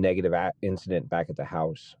negative incident back at the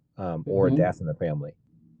house, or a death in the family.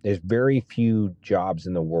 There's very few jobs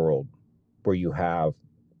in the world where you have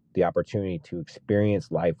the opportunity to experience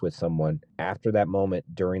life with someone after that moment,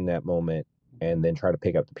 during that moment, and then try to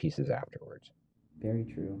pick up the pieces afterwards. Very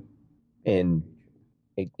true. And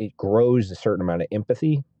it grows a certain amount of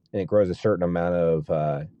empathy and it grows a certain amount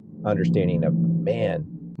of understanding of,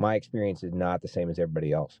 man, my experience is not the same as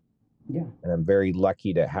everybody else. Yeah. And I'm very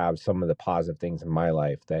lucky to have some of the positive things in my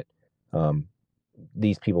life that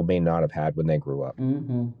these people may not have had when they grew up.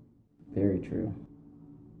 Mm-hmm. Very true.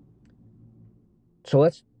 So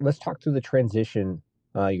let's talk through the transition.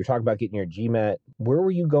 You're talking about getting your GMAT. Where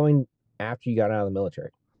were you going after you got out of the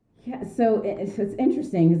military? Yeah, so it's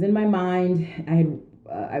interesting because in my mind,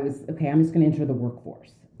 I was okay. I'm just going to enter the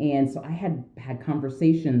workforce, and so I had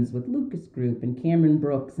conversations with Lucas Group and Cameron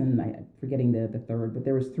Brooks, and I'm forgetting the third, but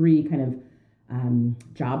there was three kind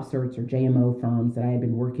of job certs or JMO firms that I had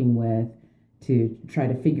been working with to try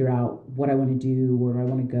to figure out what I want to do, where do I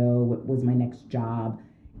want to go, what was my next job,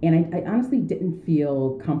 and I honestly didn't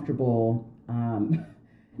feel comfortable.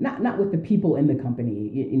 Not with the people in the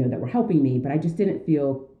company, that were helping me, but I just didn't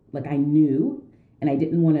feel like I knew, and I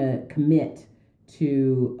didn't want to commit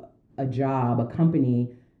to a job, a company,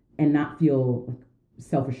 and not feel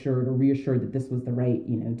self-assured or reassured that this was the right,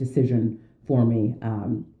 decision for me.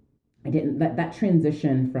 I didn't that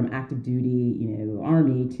transition from active duty,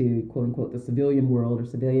 Army to quote unquote the civilian world or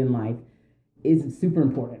civilian life is super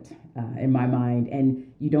important in my mind. And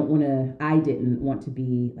I didn't want to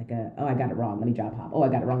be like oh, I got it wrong, let me job hop. Oh, I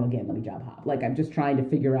got it wrong again, let me job hop. Like, I'm just trying to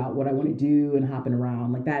figure out what I want to do and hopping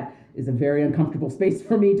around. Like, that is a very uncomfortable space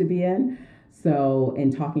for me to be in. So,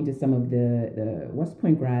 in talking to some of the West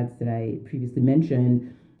Point grads that I previously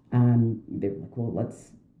mentioned, they were like, well,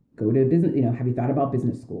 let's go to business, have you thought about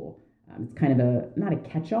business school? It's kind of not a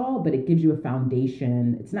catch-all, but it gives you a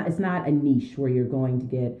foundation. It's not a niche where you're going to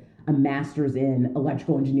get a master's in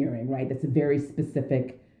electrical engineering, right? That's a very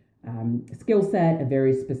specific skill set, a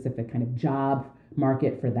very specific kind of job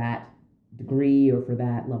market for that degree or for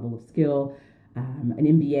that level of skill. An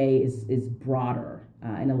MBA is broader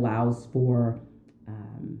and allows for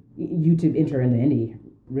you to enter into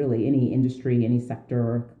any industry, any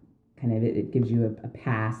sector. Kind of, it gives you a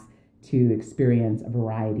pass to experience a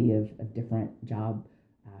variety of different job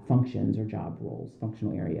functions or job roles,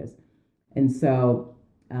 functional areas. And so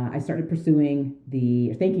I started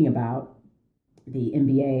thinking about the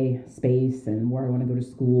MBA space and where I want to go to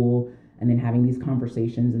school, and then having these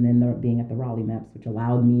conversations, and then being at the Raleigh MEPS, which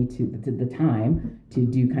allowed me to the time to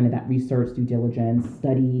do kind of that research, due diligence,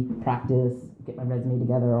 study, practice, get my resume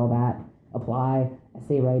together, all that, apply,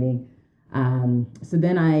 essay writing. So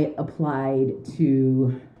then I applied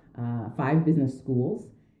to 5 business schools,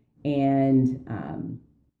 and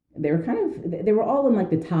they were all in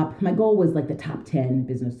like the top. My goal was like the top 10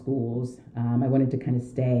 business schools. I wanted to kind of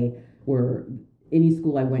stay where any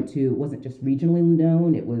school I went to wasn't just regionally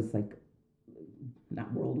known. It was like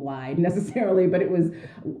not worldwide necessarily, but it was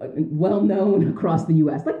well known across the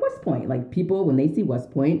U.S. Like West Point. Like, people, when they see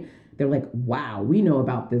West Point, they're like, wow, we know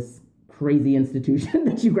about this crazy institution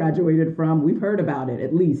that you graduated from. We've heard about it,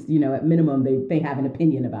 at least, at minimum, they have an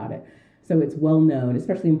opinion about it. So it's well known,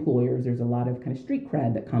 especially employers. There's a lot of kind of street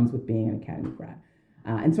cred that comes with being an academy grad.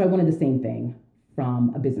 And so I wanted the same thing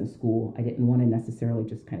from a business school. I didn't want to necessarily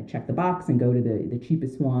just kind of check the box and go to the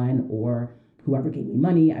cheapest one or whoever gave me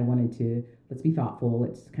money. I wanted to, let's be thoughtful.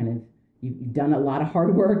 It's kind of, you've done a lot of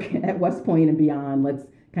hard work at West Point and beyond. Let's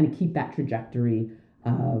kind of keep that trajectory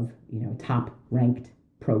of, top ranked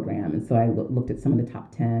program. And so I looked at some of the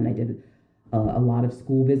top 10. I did a lot of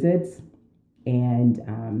school visits, and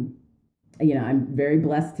I'm very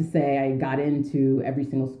blessed to say I got into every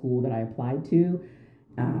single school that I applied to,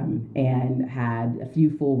 and had a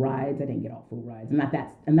few full rides. I didn't get all full rides. I'm not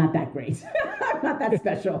that great. I'm not that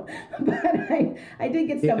special, but I did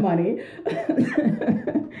get some money.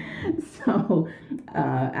 So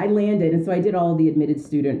I landed, and so I did all the admitted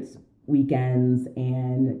students weekends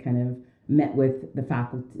and kind of met with the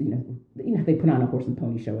faculty. They put on a horse and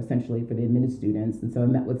pony show essentially for the admitted students, and so I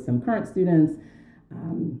met with some current students.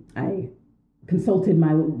 I consulted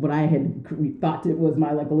what I had thought it was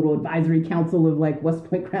my like a little advisory council of like West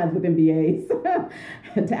Point grads with MBAs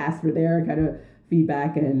to ask for their kind of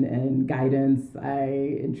feedback and guidance.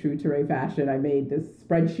 In true Tereh fashion, I made this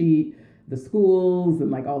spreadsheet, the schools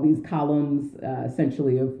and like all these columns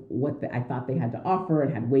essentially of what I thought they had to offer,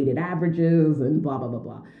 and had weighted averages and blah, blah, blah,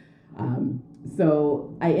 blah.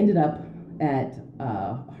 So I ended up at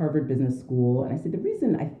Harvard Business School, and I said the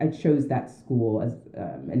reason I chose that school as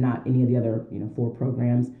and not any of the other 4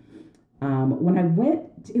 programs, when I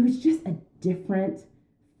went, it was just a different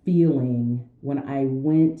feeling when I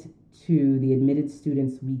went to the admitted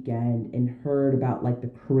students weekend and heard about like the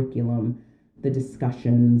curriculum, the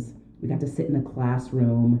discussions. We got to sit in a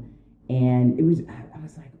classroom, and I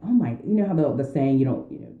was like, oh my, how the saying,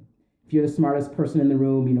 if you're the smartest person in the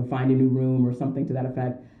room, find a new room or something to that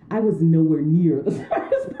effect. I was nowhere near the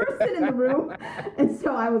smartest person in the room. And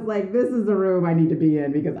so I was like, this is a room I need to be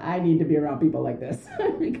in because I need to be around people like this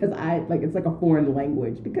because it's like a foreign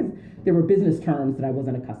language because there were business terms that I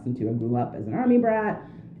wasn't accustomed to. I grew up as an Army brat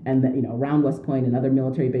and then, around West Point and other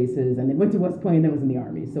military bases, and then went to West Point and then was in the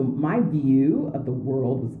Army. So my view of the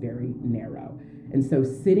world was very narrow. And so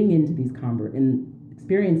sitting into these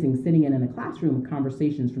sitting in a classroom with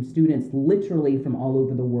conversations from students literally from all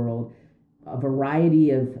over the world, a variety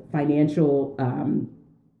of financial,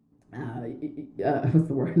 what's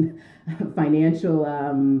the word? Financial,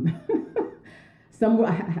 some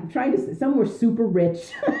were super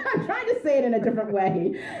rich. I'm trying to say it in a different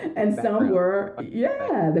way. And some were,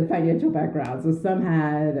 the financial background. So some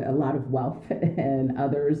had a lot of wealth and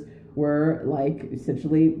others were like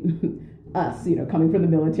essentially us, coming from the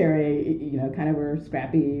military, kind of were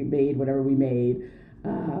scrappy, made whatever we made.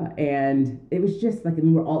 And it was just like, these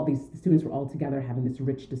students were all together having this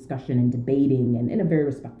rich discussion and debating and in a very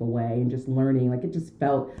respectful way and just learning. Like it just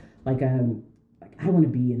felt like I want to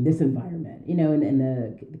be in this environment, and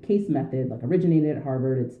the case method like originated at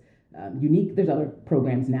Harvard. It's unique. There's other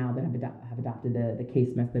programs now that have adopted the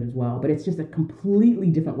case method as well, but it's just a completely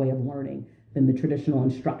different way of learning than the traditional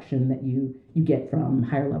instruction that you get from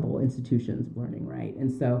higher level institutions of learning, right?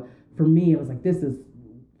 And so for me, it was like, this is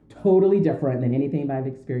totally different than anything I've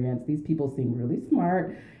experienced. These people seem really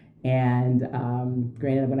smart. And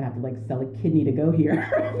granted, I'm going to have to like sell a kidney to go here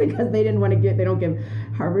because they don't give,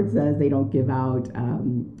 Harvard says they don't give out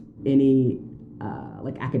any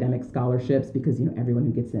like academic scholarships because, everyone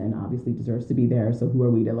who gets in obviously deserves to be there. So who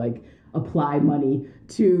are we to like apply money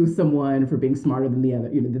to someone for being smarter than the other,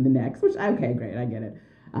 than the next, which, okay, great, I get it.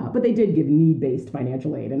 But they did give need-based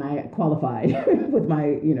financial aid, and I qualified with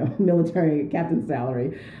my, military captain's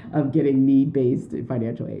salary of getting need-based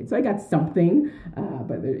financial aid. So I got something,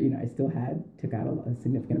 but I still took out a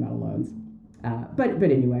significant amount of loans. But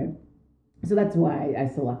anyway, so that's why I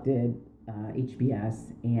selected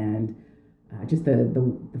HBS and just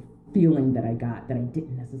the feeling that I got that I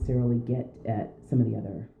didn't necessarily get at some of the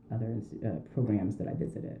other programs that I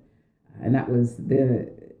visited, and that was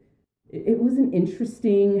It was an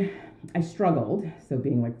interesting, I struggled. So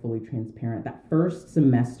being like fully transparent, that first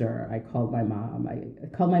semester, I called my mom. I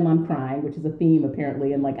called my mom crying, which is a theme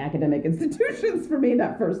apparently in like academic institutions for me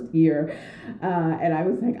that first year. And I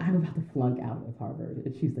was like, I'm about to flunk out of Harvard.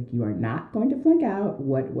 And she's like, you are not going to flunk out.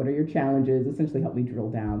 What are your challenges? Essentially helped me drill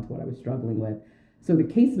down to what I was struggling with. So the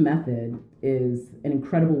case method is an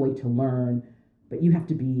incredible way to learn, but you have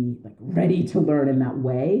to be like ready to learn in that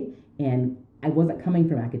way. And I wasn't coming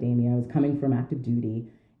from academia. I was coming from active duty.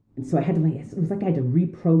 And so I had to it was like I had to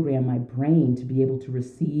reprogram my brain to be able to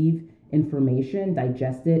receive information,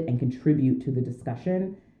 digest it, and contribute to the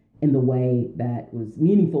discussion in the way that was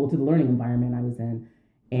meaningful to the learning environment I was in.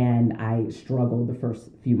 And I struggled the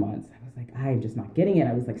first few months. I was like, I'm just not getting it.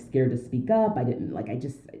 I was like scared to speak up. I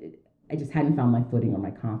just hadn't found my footing or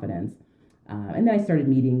my confidence. And then I started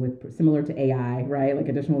meeting with, similar to AI, right? Like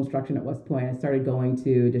additional instruction at West Point. I started going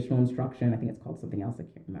to additional instruction. I think it's called something else. I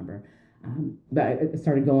can't remember. But I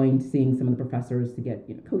started seeing some of the professors to get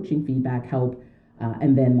coaching, feedback, help.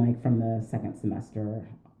 And then like from the second semester,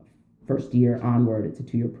 first year onward, it's a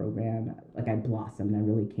 2-year program. Like I blossomed. I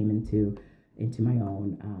really came into my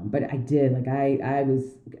own. But I did, like I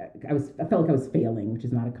felt like I was failing, which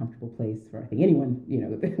is not a comfortable place for I think anyone,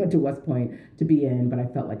 that went to West Point to be in. But I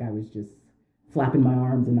felt like I was just flapping my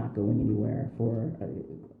arms and not going anywhere for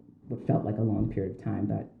what felt like a long period of time.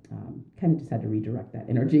 But kind of just had to redirect that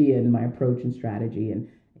energy and my approach and strategy. And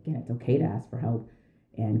again, it's okay to ask for help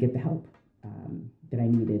and get the help that I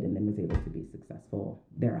needed, and then was able to be successful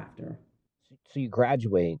thereafter. So you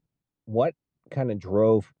graduate. What kind of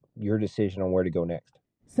drove your decision on where to go next?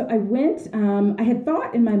 So I went, I had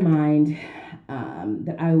thought in my mind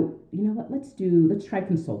that let's try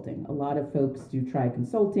consulting. A lot of folks do try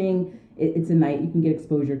consulting. It's you can get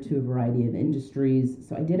exposure to a variety of industries.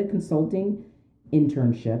 So I did a consulting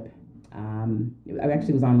internship. I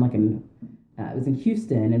actually was on it was in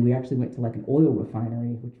Houston, and we actually went to like an oil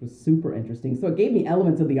refinery, which was super interesting. So it gave me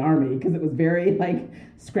elements of the Army because it was very like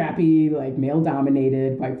scrappy, like male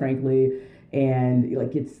dominated, quite frankly. And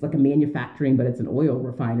like it's like a manufacturing, but it's an oil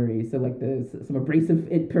refinery. So like there's some abrasive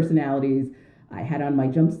personalities. I had on my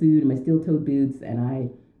jumpsuit and my steel-toed boots, and I,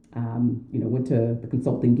 went to the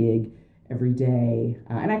consulting gig every day.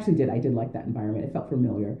 And I did like that environment. It felt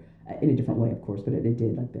familiar in a different way, of course, but it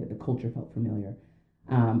did, like the culture felt familiar.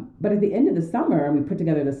 But at the end of the summer, we put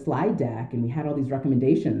together the slide deck, and we had all these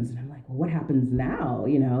recommendations. And I'm like, well, what happens now?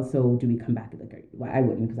 So do we come back? I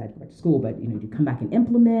wouldn't, because I had to go back to school. But do you come back and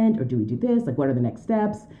implement, or do we do this? Like, what are the next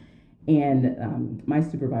steps? And my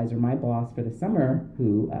supervisor, my boss for the summer,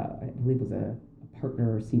 who I believe was a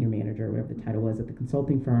partner or senior manager, whatever the title was at the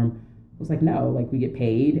consulting firm, was like, no, like we get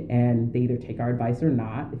paid and they either take our advice or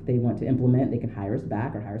not. If they want to implement, they can hire us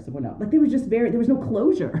back or hire someone else. Like there was no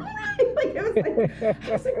closure. Right? Like it was like,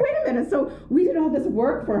 I was like, wait a minute. So we did all this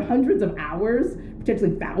work for hundreds of hours,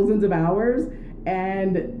 potentially thousands of hours,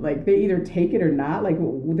 and like they either take it or not. Like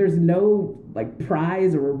there's no like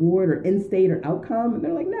prize or reward or end state or outcome. And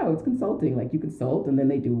they're like, no, it's consulting. Like you consult and then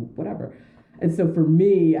they do whatever. And so for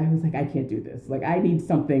me, I was like, I can't do this. Like, I need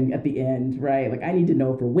something at the end, right? Like, I need to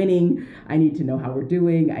know if we're winning. I need to know how we're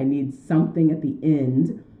doing. I need something at the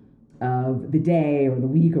end of the day or the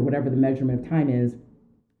week or whatever the measurement of time is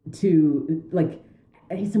to, like,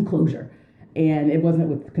 I need some closure. And it wasn't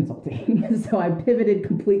with consulting. So I pivoted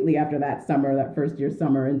completely after that summer, that first year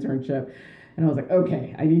summer internship. And I was like,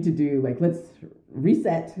 okay, I need to do, like, let's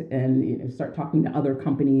reset and start talking to other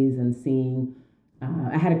companies and seeing.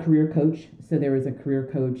 I had a career coach, so there was a career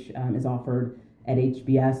coach is offered at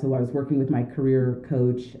HBS. So I was working with my career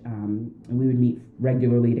coach, and we would meet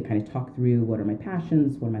regularly to kind of talk through what are my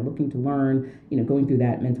passions, what am I looking to learn, going through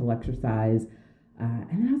that mental exercise. And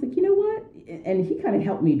then I was like, you know what? And he kind of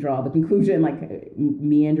helped me draw the conclusion, like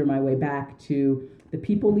meander my way back to the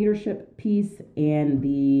people leadership piece and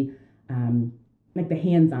the like the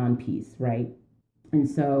hands-on piece, right? And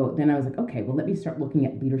so then I was like, okay, well, let me start looking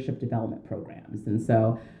at leadership development programs. And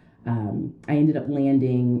so I ended up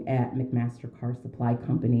landing at McMaster Car Supply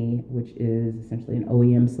Company, which is essentially an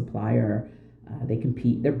OEM supplier. They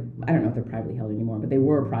compete. I don't know if they're privately held anymore, but they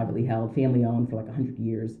were privately held, family owned for like 100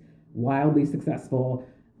 years, wildly successful.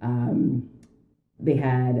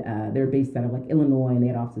 They're based out of like Illinois, and they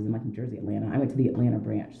had offices in like New Jersey, Atlanta. I went to the Atlanta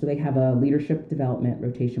branch. So they have a leadership development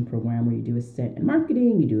rotation program where you do a stint in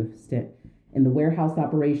marketing, you do a stint in the warehouse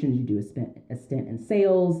operations, you do a stint in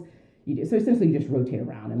sales. So essentially you just rotate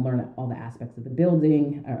around and learn all the aspects of the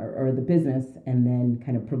building or the business, and then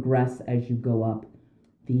kind of progress as you go up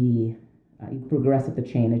you progress up the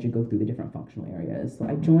chain as you go through the different functional areas. So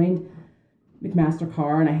I joined McMaster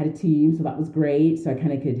Car and I had a team, so that was great. So I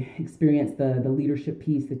kind of could experience the leadership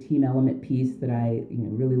piece, the team element piece that I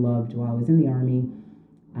really loved while I was in the Army.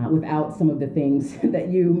 Without some of the things that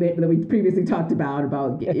we previously talked about,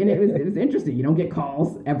 and it was interesting. You don't get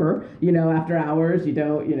calls ever, after hours. You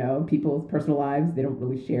don't, people's personal lives, they don't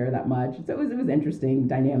really share that much. So it was interesting,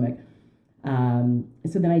 dynamic.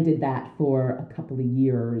 So then I did that for a couple of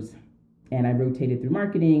years, and I rotated through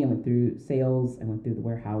marketing, I went through sales, I went through the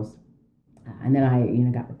warehouse, and then I,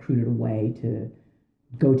 got recruited away to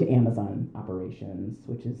go to Amazon operations,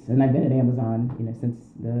 and I've been at Amazon, since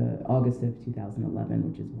the August of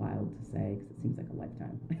 2011, which is wild to say because it seems like a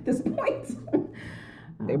lifetime at this point.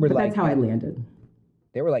 But that's how I landed.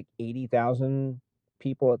 There were like 80,000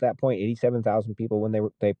 people at that point, 87,000 people when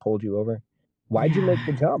they pulled you over. Why'd you make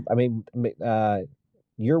the jump? I mean,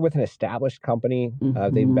 you're with an established company.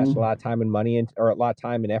 Mm-hmm. They invest a lot of time and money or a lot of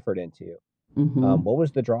time and effort into you. Mm-hmm. What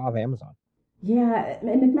was the draw of Amazon? Yeah,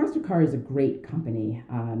 and McMaster Car is a great company.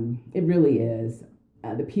 It really is.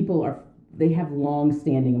 The people they have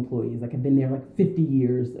long-standing employees. Like I've been there like 50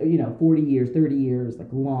 years, 40 years, 30 years, like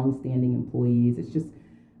long-standing employees. It's just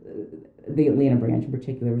the Atlanta branch in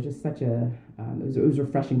particular was just such it was a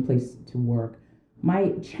refreshing place to work.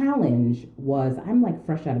 My challenge was I'm like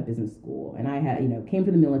fresh out of business school, and I had came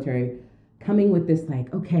from the military, coming with this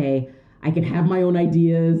like, okay, I can have my own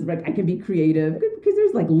ideas, like I can be creative, because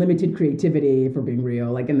there's like limited creativity, for being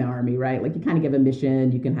real, like in the Army, right? Like you kind of give a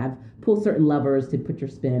mission, you can pull certain levers to put your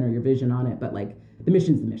spin or your vision on it, but like the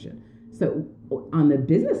mission's the mission. So on the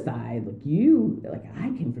business side, I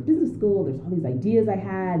came from business school, there's all these ideas I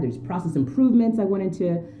had, there's process improvements I wanted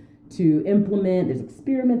to implement, there's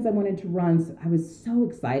experiments I wanted to run. So I was so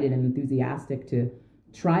excited and enthusiastic to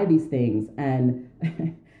try these things. And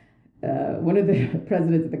one of the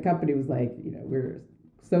presidents of the company was like, we're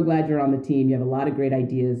so glad you're on the team. You have a lot of great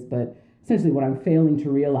ideas, but essentially what I'm failing to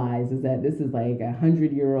realize is that this is like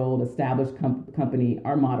 100-year-old established company.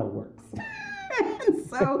 Our model works. And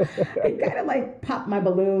so it kind of like popped my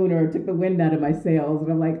balloon or took the wind out of my sails.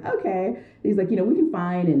 And I'm like, okay. He's like, we can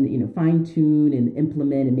find and fine tune and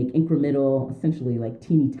implement and make incremental, essentially like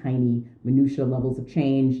teeny tiny minutia levels of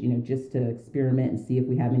change, just to experiment and see if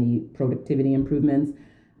we have any productivity improvements.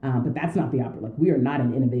 But that's not the opera. Like we are not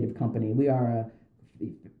an innovative company. We are a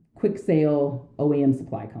quick sale OEM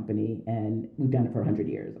supply company, and we've done it for 100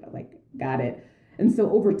 years. And I'm like, got it. And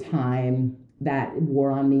so over time, that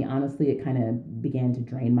wore on me. Honestly, it kind of began to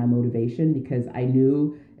drain my motivation because I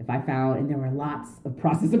knew if I found, and there were lots of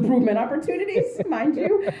process improvement opportunities, mind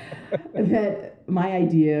you, that my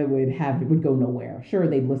idea would go nowhere. Sure,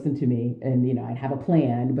 they'd listen to me and, I'd have a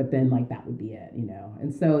plan, but then like that would be it,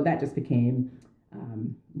 And so that just became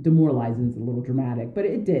demoralizing, is a little dramatic, but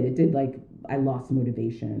it did like I lost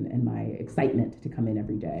motivation and my excitement to come in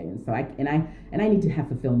every day. And so I need to have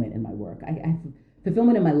fulfillment in my work. I have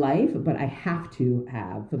fulfillment in my life, but I have to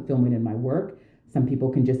have fulfillment in my work. Some people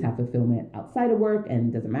can just have fulfillment outside of work and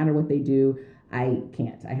it doesn't matter what they do. I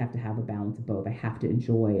can't. I have to have a balance of both. I have to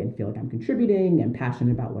enjoy and feel like I'm contributing and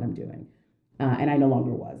passionate about what I'm doing. And I no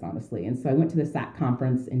longer was, honestly. And so I went to the SAC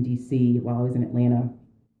conference in DC while I was in Atlanta.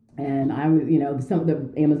 And I was, some of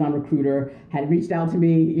the Amazon recruiter had reached out to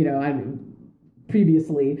me,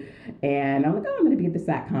 previously. And I'm like, oh, I'm going to be at the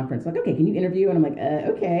SAC conference. Like, okay, can you interview? And I'm like,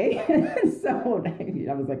 okay. So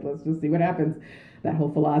I was like, let's just see what happens. That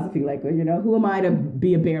whole philosophy, like, well, who am I to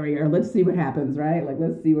be a barrier? Let's see what happens, right? Like,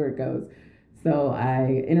 let's see where it goes. So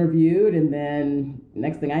I interviewed, and then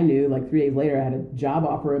next thing I knew, like 3 days later, I had a job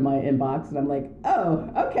offer in my inbox. And I'm like,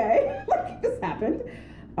 oh, okay, like this happened.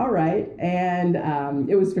 All right. And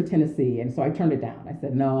it was for Tennessee. And so I turned it down. I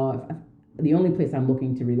said, no, the only place I'm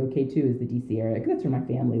looking to relocate to is the DC area, because that's where my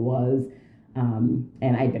family was.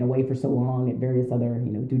 And I'd been away for so long at various other,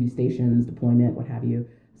 duty stations, deployment, what have you.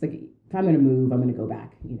 It's like, if I'm going to move, I'm going to go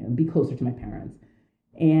back, be closer to my parents.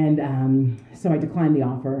 And so I declined the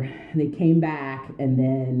offer. They came back, and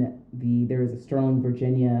then there was a Sterling,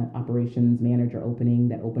 Virginia operations manager opening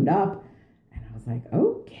that opened up. And I was like,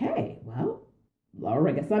 okay, well, all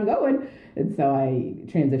right, I guess I'm going. And so I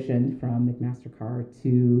transitioned from McMaster-Carr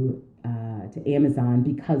to Amazon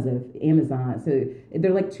because of Amazon. So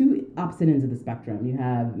they're like two opposite ends of the spectrum. You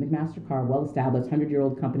have McMaster-Carr, well-established,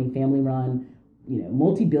 100-year-old company, family-run,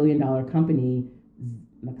 multi-billion-dollar company. I'm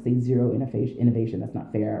not going to say zero innovation. That's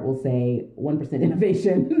not fair. We'll say 1%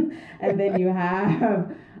 innovation. And then you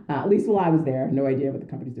have, at least while I was there, no idea what the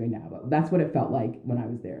company's doing now, but that's what it felt like when I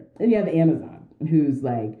was there. And you have Amazon, who's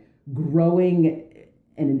like growing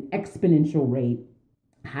at an exponential rate,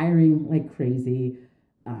 hiring like crazy,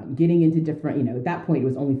 getting into different, at that point it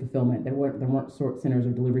was only fulfillment. There weren't sort centers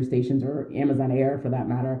or delivery stations or Amazon Air for that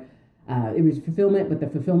matter. It was fulfillment, but the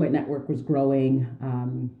fulfillment network was growing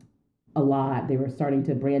a lot. They were starting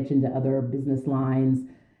to branch into other business lines.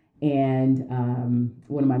 And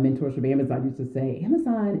one of my mentors from Amazon used to say,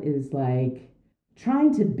 Amazon is like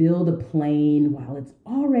trying to build a plane while it's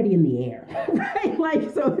already in the air, right?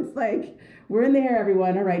 Like, so it's like, we're in the air,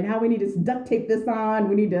 everyone. All right, now we need to duct tape this on.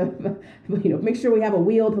 We need to, make sure we have a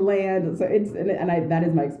wheel to land. So that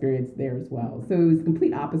is my experience there as well. So it was the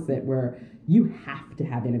complete opposite, where you have to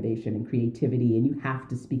have innovation and creativity, and you have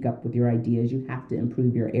to speak up with your ideas. You have to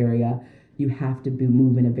improve your area. You have to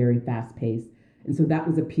move in a very fast pace. And so that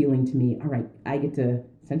was appealing to me. All right, I get to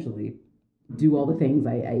essentially do all the things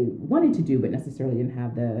I wanted to do, but necessarily didn't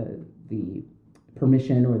have the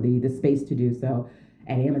permission or the space to do so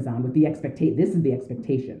at Amazon with the this is the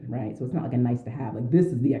expectation, right? So it's not like a nice to have, like this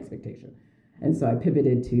is the expectation. And so I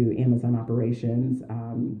pivoted to Amazon operations.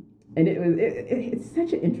 And it's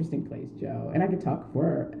such an interesting place, Joe. And I could talk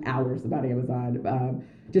for hours about Amazon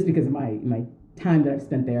just because of my time that I've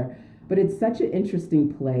spent there. But it's such an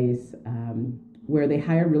interesting place where they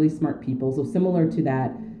hire really smart people. So similar to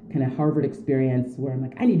that kind of Harvard experience where I'm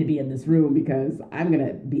like, I need to be in this room because I'm going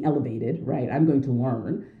to be elevated, right? I'm going to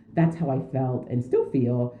learn. That's how I felt and still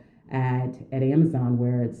feel at Amazon,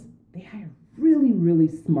 where they hire really, really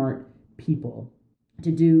smart people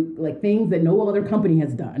to do like things that no other company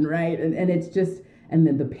has done, right? And it's just, and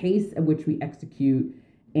then the pace at which we execute,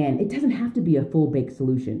 and it doesn't have to be a full baked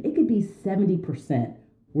solution. It could be 70%.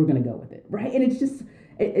 We're going to go with it, right? And it's just,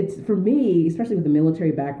 it's for me, especially with the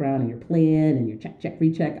military background and your plan and your check,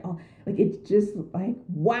 recheck, like it's just like,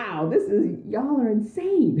 wow, y'all are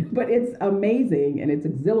insane, but it's amazing and it's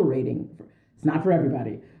exhilarating. It's not for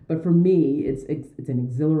everybody, but for me, it's an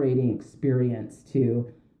exhilarating experience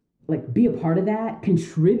to like be a part of that,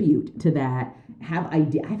 contribute to that,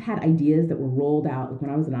 I've had ideas that were rolled out, like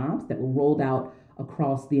when I was in ops, that were rolled out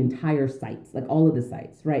across the entire sites, like all of the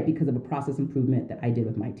sites, right? Because of a process improvement that I did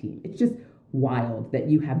with my team. It's just wild that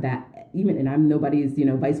you have that, even, and I'm nobody's,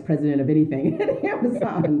 vice president of anything at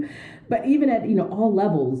Amazon, but even at, all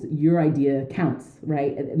levels, your idea counts,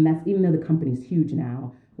 right? And that's, even though the company's huge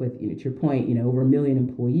now with, to your point, over 1 million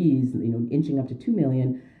employees, inching up to 2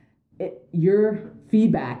 million, your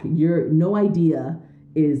feedback, your no idea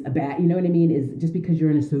is a bad, you know what I mean? Is just because you're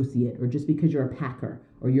an associate or just because you're a packer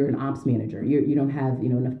or you're an ops manager. You don't have,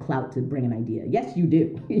 enough clout to bring an idea. Yes, you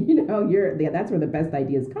do. That's where the best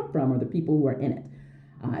ideas come from, or the people who are in it.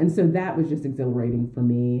 And so that was just exhilarating for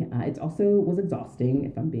me. It also was exhausting,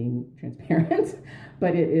 if I'm being transparent,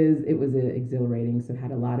 but it was exhilarating. So I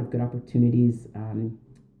had a lot of good opportunities.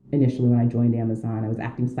 Initially, when I joined Amazon, I was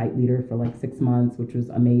acting site leader for like 6 months, which was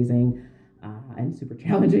amazing and super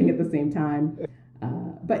challenging at the same time.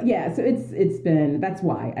 But yeah, so that's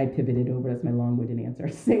why I pivoted over. That's my long-winded answer.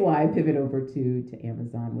 To say why I pivoted over to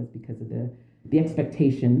Amazon was because of the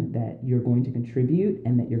expectation that you're going to contribute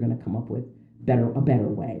and that you're going to come up with a better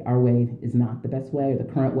way. Our way is not the best way, or the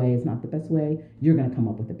current way is not the best way. You're going to come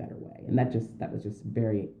up with a better way. And that was just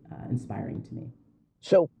very inspiring to me.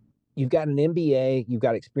 So you've got an MBA, you've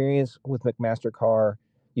got experience with McMaster-Carr,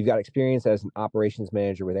 you've got experience as an operations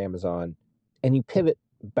manager with Amazon, and you pivot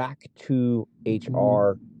back to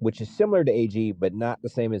HR, which is similar to AG, but not the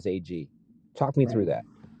same as AG. Talk me through that.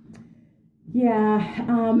 Yeah,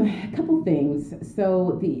 a couple things.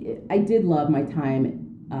 So I did love my time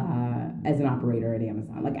as an operator at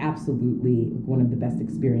Amazon. Like, absolutely one of the best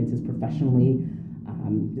experiences professionally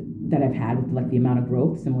that I've had, with like the amount of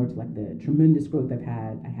growth, similar to like the tremendous growth I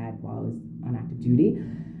had while I was on active duty.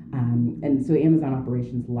 And so Amazon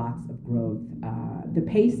operations, lots of growth. The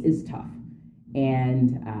pace is tough.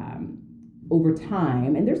 And over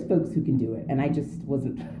time, and there's folks who can do it, and I just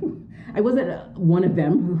wasn't, I wasn't one of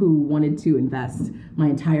them who wanted to invest my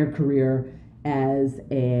entire career as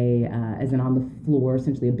an on the floor,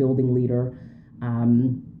 essentially a building leader.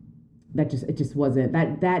 It just wasn't,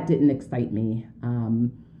 that didn't excite me.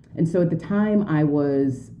 And so at the time I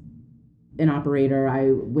was an operator,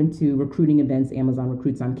 I went to recruiting events. Amazon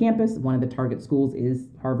recruits on campus. One of the target schools is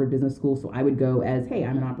Harvard Business School. So I would go as, hey,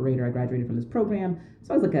 I'm an operator. I graduated from this program.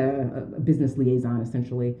 So I was like a business liaison,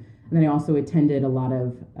 essentially. And then I also attended a lot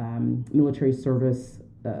of military service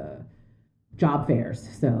job fairs.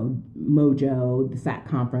 So Mojo, the SAT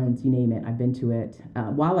conference, you name it, I've been to it.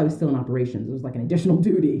 While I was still in operations, it was like an additional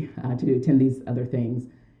duty to attend these other things.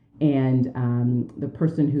 And the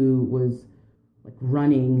person who was like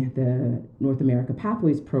running the North America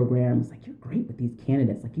Pathways program was like, you're great with these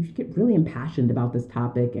candidates. Like, you should get really impassioned about this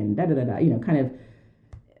topic and kind of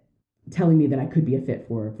telling me that I could be a fit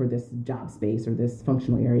for this job space or this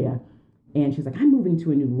functional area. And she's like, I'm moving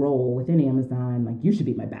to a new role within Amazon. Like, you should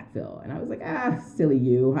be my backfill. And I was like, silly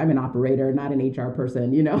you. I'm an operator, not an HR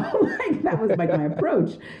person, like that was like my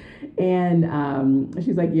approach. And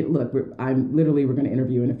she's like, look, we're going to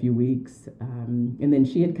interview in a few weeks. And then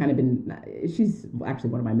she had kind of been, she's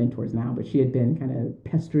actually one of my mentors now, but she had been kind of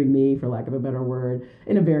pestering me, for lack of a better word,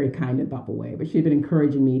 in a very kind and thoughtful way. But she had been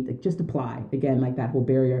encouraging me to just apply. Again, like that whole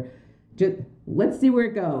barrier. Just let's see where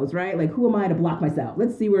it goes, right? Like, who am I to block myself?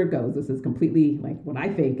 Let's see where it goes. This is completely like what I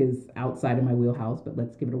think is outside of my wheelhouse, but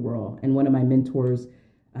let's give it a whirl. And one of my mentors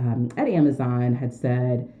at Amazon had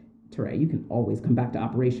said, Tereh, you can always come back to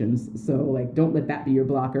operations. So like, don't let that be your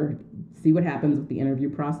blocker. See what happens with the interview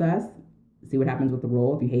process. See what happens with the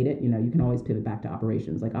role. If you hate it, you can always pivot back to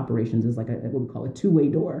operations. Like, operations is like what we call a two-way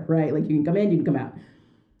door, right? Like, you can come in, you can come out.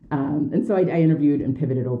 And so I interviewed and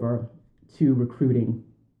pivoted over to recruiting.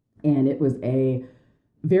 And it was a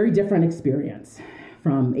very different experience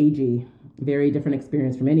from AG, very different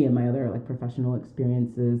experience from any of my other like professional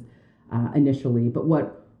experiences initially. But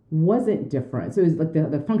what wasn't different, so it was like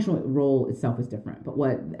the functional role itself is different, but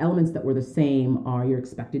what elements that were the same are you're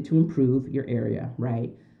expected to improve your area,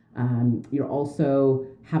 right? You also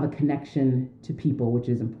have a connection to people, which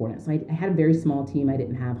is important. So I had a very small team. I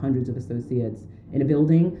didn't have hundreds of associates in a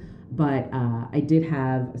building, but I did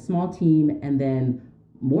have a small team, and then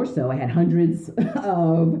more so, I had hundreds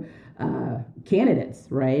of candidates,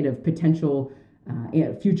 right, of potential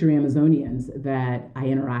future Amazonians that I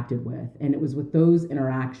interacted with. And it was with those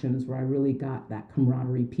interactions where I really got that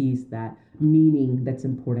camaraderie piece, that meaning that's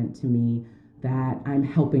important to me, that I'm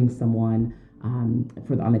helping someone on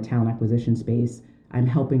the talent acquisition space. I'm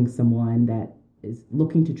helping someone that is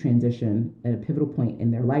looking to transition at a pivotal point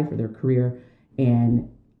in their life or their career, and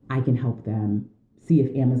I can help them see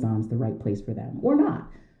if Amazon's the right place for them or not.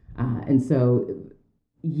 And so,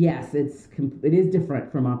 yes, it is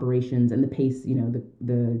different from operations and the pace,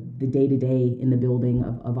 the day-to-day in the building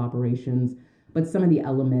of operations. But some of the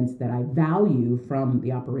elements that I value from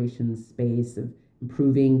the operations space of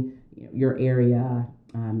improving your area,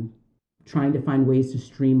 trying to find ways to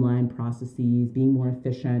streamline processes, being more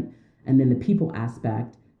efficient, and then the people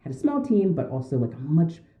aspect, had a small team, but also like a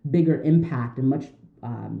much bigger impact and much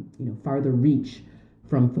farther reach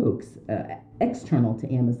from folks external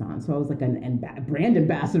to Amazon. So I was like brand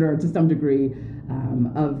ambassador to some degree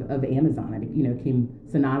of Amazon. I mean, came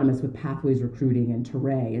synonymous with Pathways Recruiting and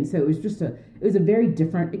Tereh, and so it was a very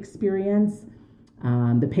different experience.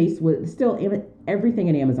 The pace was still, everything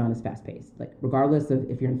in Amazon is fast paced. Like regardless of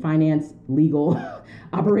if you're in finance, legal,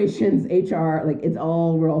 operations, HR, like we're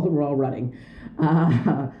all running,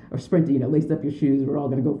 or sprinting. Lace up your shoes. We're all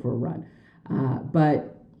going to go for a run.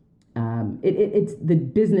 But it's the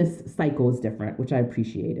business cycle is different, which I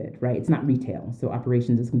appreciated. Right, it's not retail, so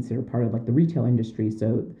operations is considered part of like the retail industry.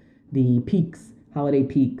 So the peaks, holiday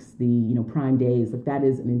peaks, the prime days, like that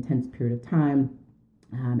is an intense period of time,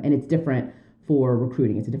 and it's different for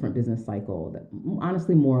recruiting. It's a different business cycle that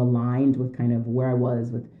honestly more aligned with kind of where I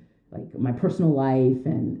was with like my personal life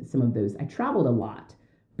and some of those. I traveled a lot,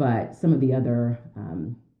 but some of the other,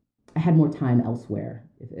 I had more time elsewhere.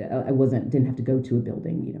 I didn't have to go to a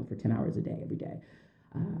building, for 10 hours a day, every day.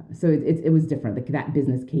 So it was different. Like that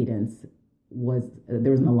business cadence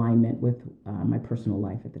there was an alignment with my personal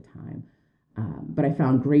life at the time. But I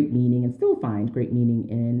found great meaning and still find great meaning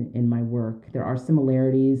in my work. There are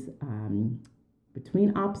similarities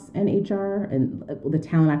between ops and HR and the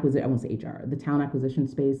talent acquisition. I won't say HR, the talent acquisition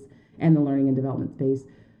space and the learning and development space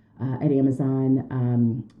at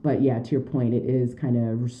Amazon. But yeah, to your point, it is kind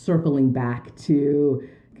of circling back to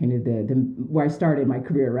kind of the where I started my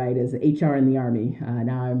career, right, as HR in the Army.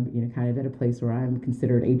 Now I'm kind of at a place where I'm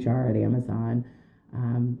considered HR at Amazon,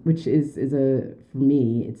 which is for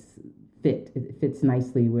me, it fits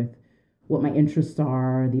nicely with what my interests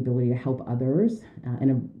are, the ability to help others in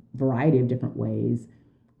a variety of different ways,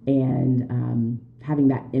 and having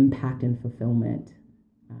that impact and fulfillment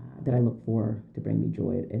that I look for to bring me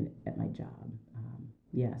joy at my job.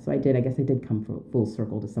 So I guess I did come full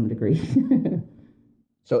circle to some degree.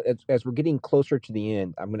 So as we're getting closer to the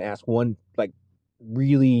end, I'm going to ask one like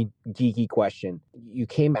really geeky question. You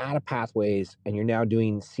came out of Pathways and you're now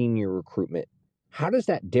doing senior recruitment. How does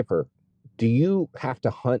that differ? Do you have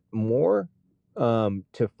to hunt more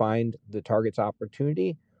to find the target's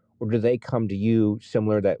opportunity, or do they come to you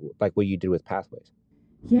similar like what you did with Pathways?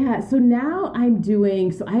 Yeah, so now I've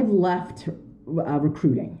left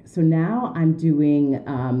recruiting. So now I'm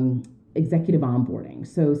doing executive onboarding.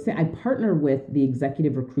 So I partner with the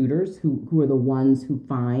executive recruiters who are the ones who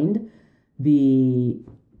find the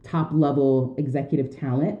top level executive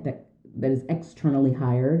talent that is externally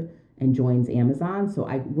hired and joins Amazon. So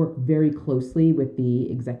I work very closely with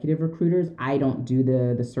the executive recruiters. I don't do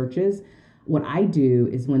the searches. What I do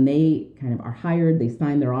is when they kind of are hired, they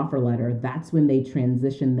sign their offer letter, that's when they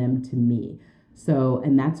transition them to me. So,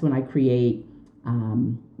 and that's when I create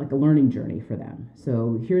like a learning journey for them.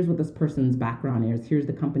 So here's what this person's background is. Here's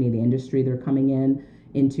the company, the industry they're coming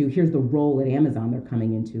into. Here's the role at Amazon they're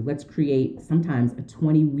coming into. Let's create sometimes a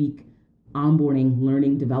 20-week onboarding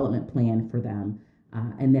learning development plan for them.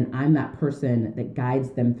 And then I'm that person that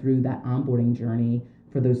guides them through that onboarding journey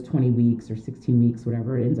for those 20 weeks or 16 weeks,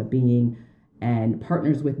 whatever it ends up being, and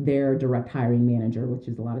partners with their direct hiring manager, which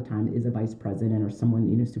is a lot of time is a vice president or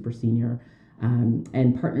someone, super senior,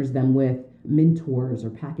 and partners them with mentors or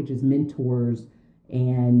packages mentors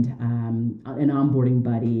and an onboarding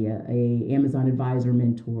buddy, a Amazon advisor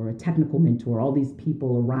mentor, a technical mentor, all these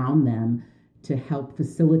people around them to help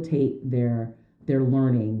facilitate their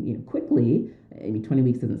learning, quickly. I mean, 20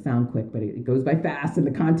 weeks doesn't sound quick, but it goes by fast and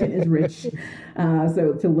the content is rich.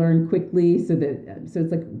 So to learn quickly so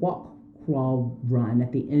it's like walk, crawl, run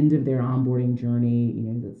at the end of their onboarding journey,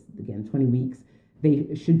 that's again, 20 weeks, they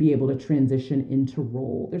should be able to transition into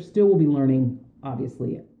role. There still will be learning,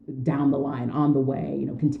 obviously, down the line, on the way,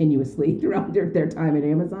 continuously throughout their time at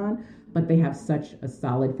Amazon, but they have such a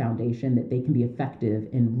solid foundation that they can be effective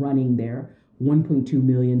in running their 1.2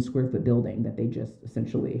 million square foot building that they just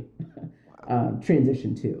essentially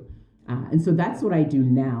transition to. And so that's what I do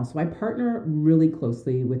now. So I partner really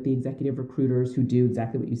closely with the executive recruiters who do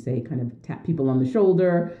exactly what you say, kind of tap people on the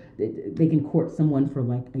shoulder. They can court someone for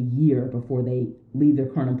like a year before they leave their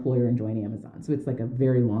current employer and join Amazon. So it's like a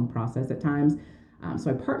very long process at times.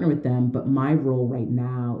 So I partner with them, but my role right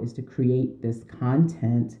now is to create this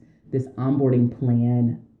content, this onboarding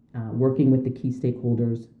plan, working with the key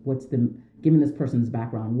stakeholders. Given this person's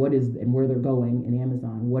background, what is and where they're going in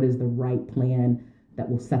Amazon, what is the right plan that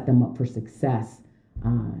will set them up for success,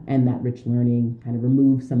 and that rich learning kind of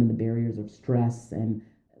remove some of the barriers of stress, and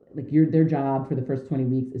like their job for the first 20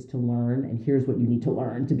 weeks is to learn, and here's what you need to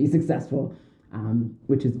learn to be successful,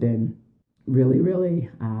 which has been really, really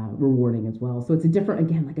rewarding as well. So it's a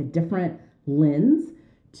different lens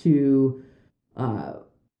to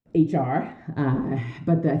HR,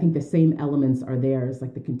 but I think the same elements are there. Is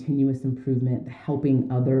like the continuous improvement, the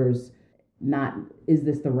helping others. Not is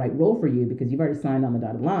this the right role for you because you've already signed on the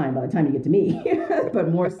dotted line by the time you get to me, but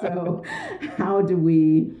more so, how do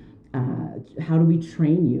we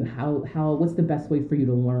train you? How what's the best way for you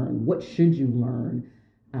to learn? What should you learn?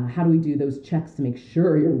 How do we do those checks to make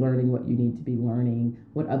sure you're learning what you need to be learning?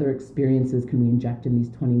 What other experiences can we inject in these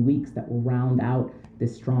 20 weeks that will round out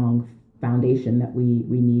this strong foundation that we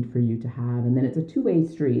need for you to have? And then it's a two-way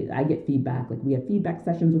street. I get feedback. Like we have feedback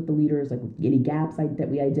sessions with the leaders, like with any gaps that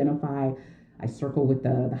we identify. I circle with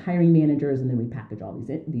the hiring managers, and then we package all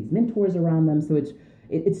these mentors around them. So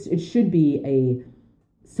it should be a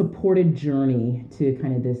supported journey to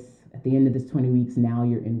kind of this, at the end of this 20 weeks, now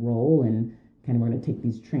you're enroll and kind of we're going to take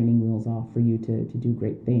these training wheels off for you to do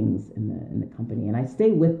great things in the company. And I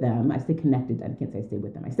stay with them. I stay connected. I can't say I stay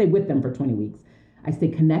with them. I stay with them for 20 weeks. I stay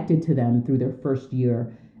connected to them through their first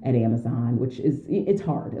year at Amazon, which it's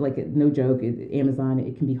hard. Like, no joke, Amazon,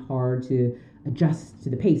 it can be hard to adjust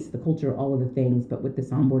to the pace, the culture, all of the things. But with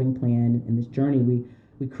this onboarding plan and this journey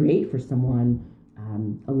we create for someone,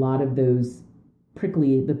 a lot of those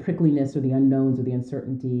prickliness or the unknowns or the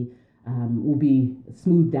uncertainty will be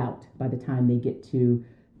smoothed out by the time they get to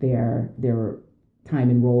their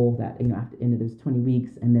time enroll, that after the end of those 20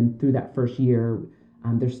 weeks. And then through that first year,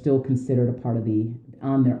 they're still considered a part of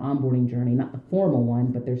on their onboarding journey, not the formal one,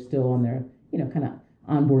 but they're still on their kind of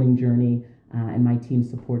onboarding journey. And my team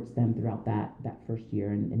supports them throughout that first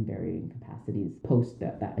year in varying capacities post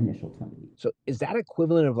that initial 20 weeks. So is that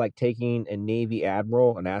equivalent of like taking a Navy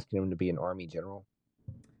admiral and asking him to be an Army general?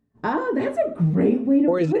 That's a great way to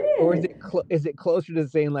put it. Or is it closer to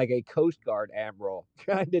saying like a Coast Guard admiral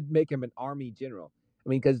trying to make him an Army general? I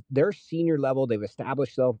mean, because they're senior level, they've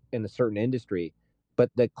established themselves in a certain industry,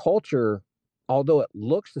 but the culture, although it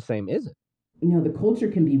looks the same, isn't. The culture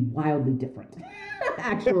can be wildly different.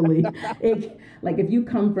 Actually, like if you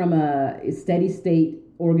come from a steady state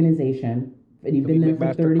organization and you've been there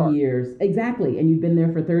for 30 years, exactly, and you've been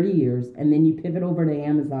there for 30 years, and then you pivot over to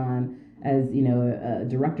Amazon as a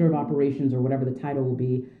director of operations or whatever the title will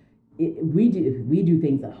be, we do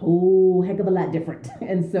things a whole heck of a lot different.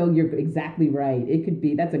 And so you're exactly right. It could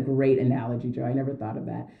be, that's a great analogy, Joe. I never thought of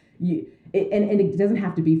that. And it doesn't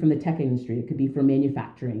have to be from the tech industry. It could be from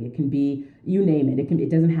manufacturing. It can be, you name it. It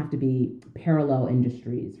doesn't have to be parallel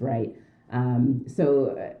industries, right?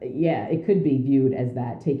 It could be viewed as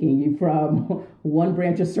that, taking you from one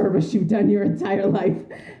branch of service you've done your entire life,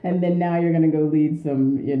 and then now you're going to go lead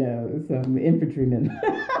some infantrymen,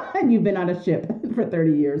 and you've been on a ship for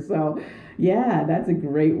 30 years. So, yeah, that's a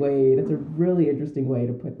great way. That's a really interesting way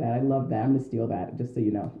to put that. I love that. I'm going to steal that, just so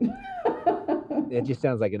you know. It just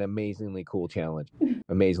sounds like an amazingly cool challenge.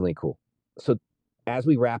 Amazingly cool. So, as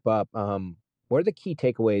we wrap up, what are the key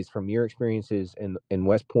takeaways from your experiences in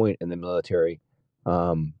West Point and the military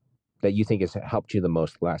that you think has helped you the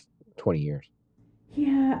most the last 20 years?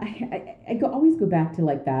 Yeah, I always go back to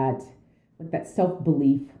like that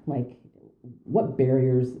self-belief, like what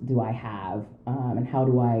barriers do I have and how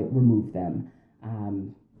do I remove them?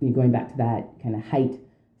 Going back to that kind of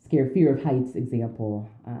fear of heights example,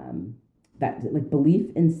 that like belief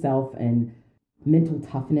in self and mental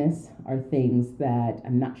toughness are things that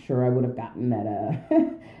I'm not sure I would have gotten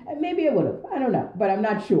maybe I would have, I don't know, but I'm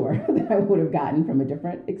not sure that I would have gotten from a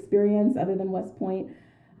different experience other than West Point.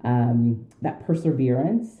 That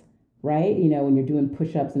perseverance, right? When you're doing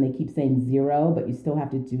push-ups and they keep saying 0, but you still have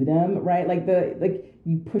to do them, right? Like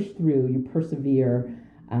you push through, you persevere.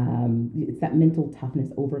 It's that mental toughness,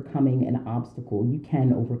 overcoming an obstacle. You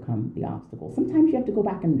can overcome the obstacle. Sometimes you have to go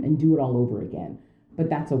back and do it all over again, but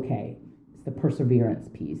that's okay. The perseverance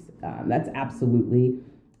piece. That's absolutely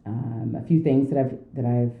a few things that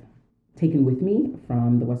I've taken with me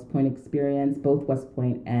from the West Point experience, both West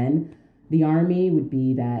Point and the Army, would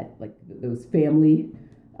be that like those family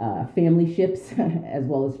ships as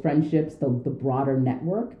well as friendships, the broader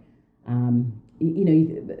network.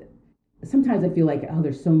 Sometimes I feel like,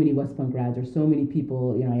 there's so many West Point grads, or so many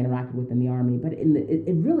people I interacted with in the Army, but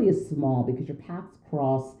it really is small because your paths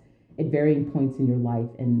cross at varying points in your life.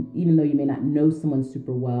 And even though you may not know someone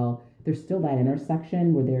super well, there's still that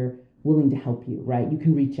intersection where they're willing to help you, right? You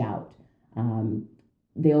can reach out.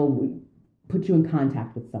 They'll put you in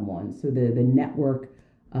contact with someone. So the network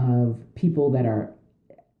of people that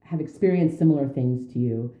have experienced similar things to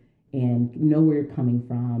you and know where you're coming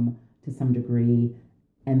from to some degree,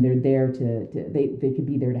 and they're there they could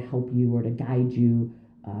be there to help you or to guide you,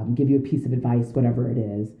 give you a piece of advice, whatever it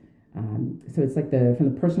is. So it's like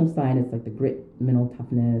from the personal side, it's like the grit, mental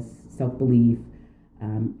toughness, self-belief,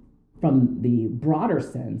 from the broader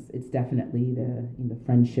sense, it's definitely the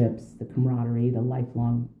friendships, the camaraderie, the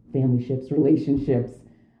lifelong family-ships, relationships,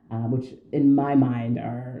 which in my mind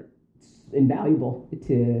are invaluable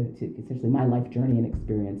to essentially my life journey and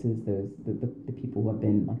experiences. Those the people who have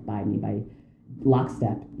been like by me by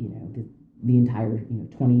lockstep, the entire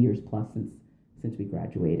 20 years plus since we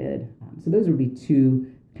graduated. So those would be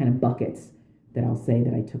two kind of buckets that I'll say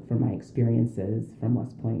that I took from my experiences from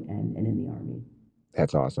West Point and in the Army.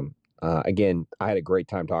 That's awesome. Again, I had a great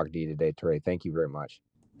time talking to you today, Tereh. Thank you very much.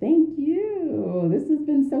 Thank you. This has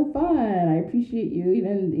been so fun. I appreciate you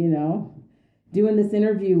even, doing this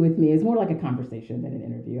interview with me. It's more like a conversation than an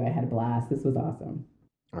interview. I had a blast. This was awesome.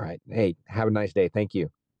 All right. Hey, have a nice day. Thank you.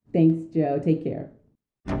 Thanks, Joe. Take care.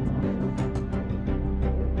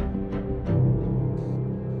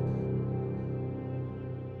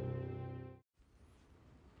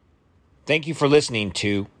 Thank you for listening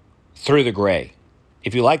to Through the Gray.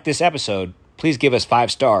 If you like this episode, please give us 5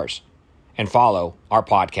 stars and follow our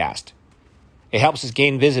podcast. It helps us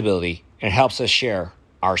gain visibility and helps us share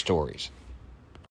our stories.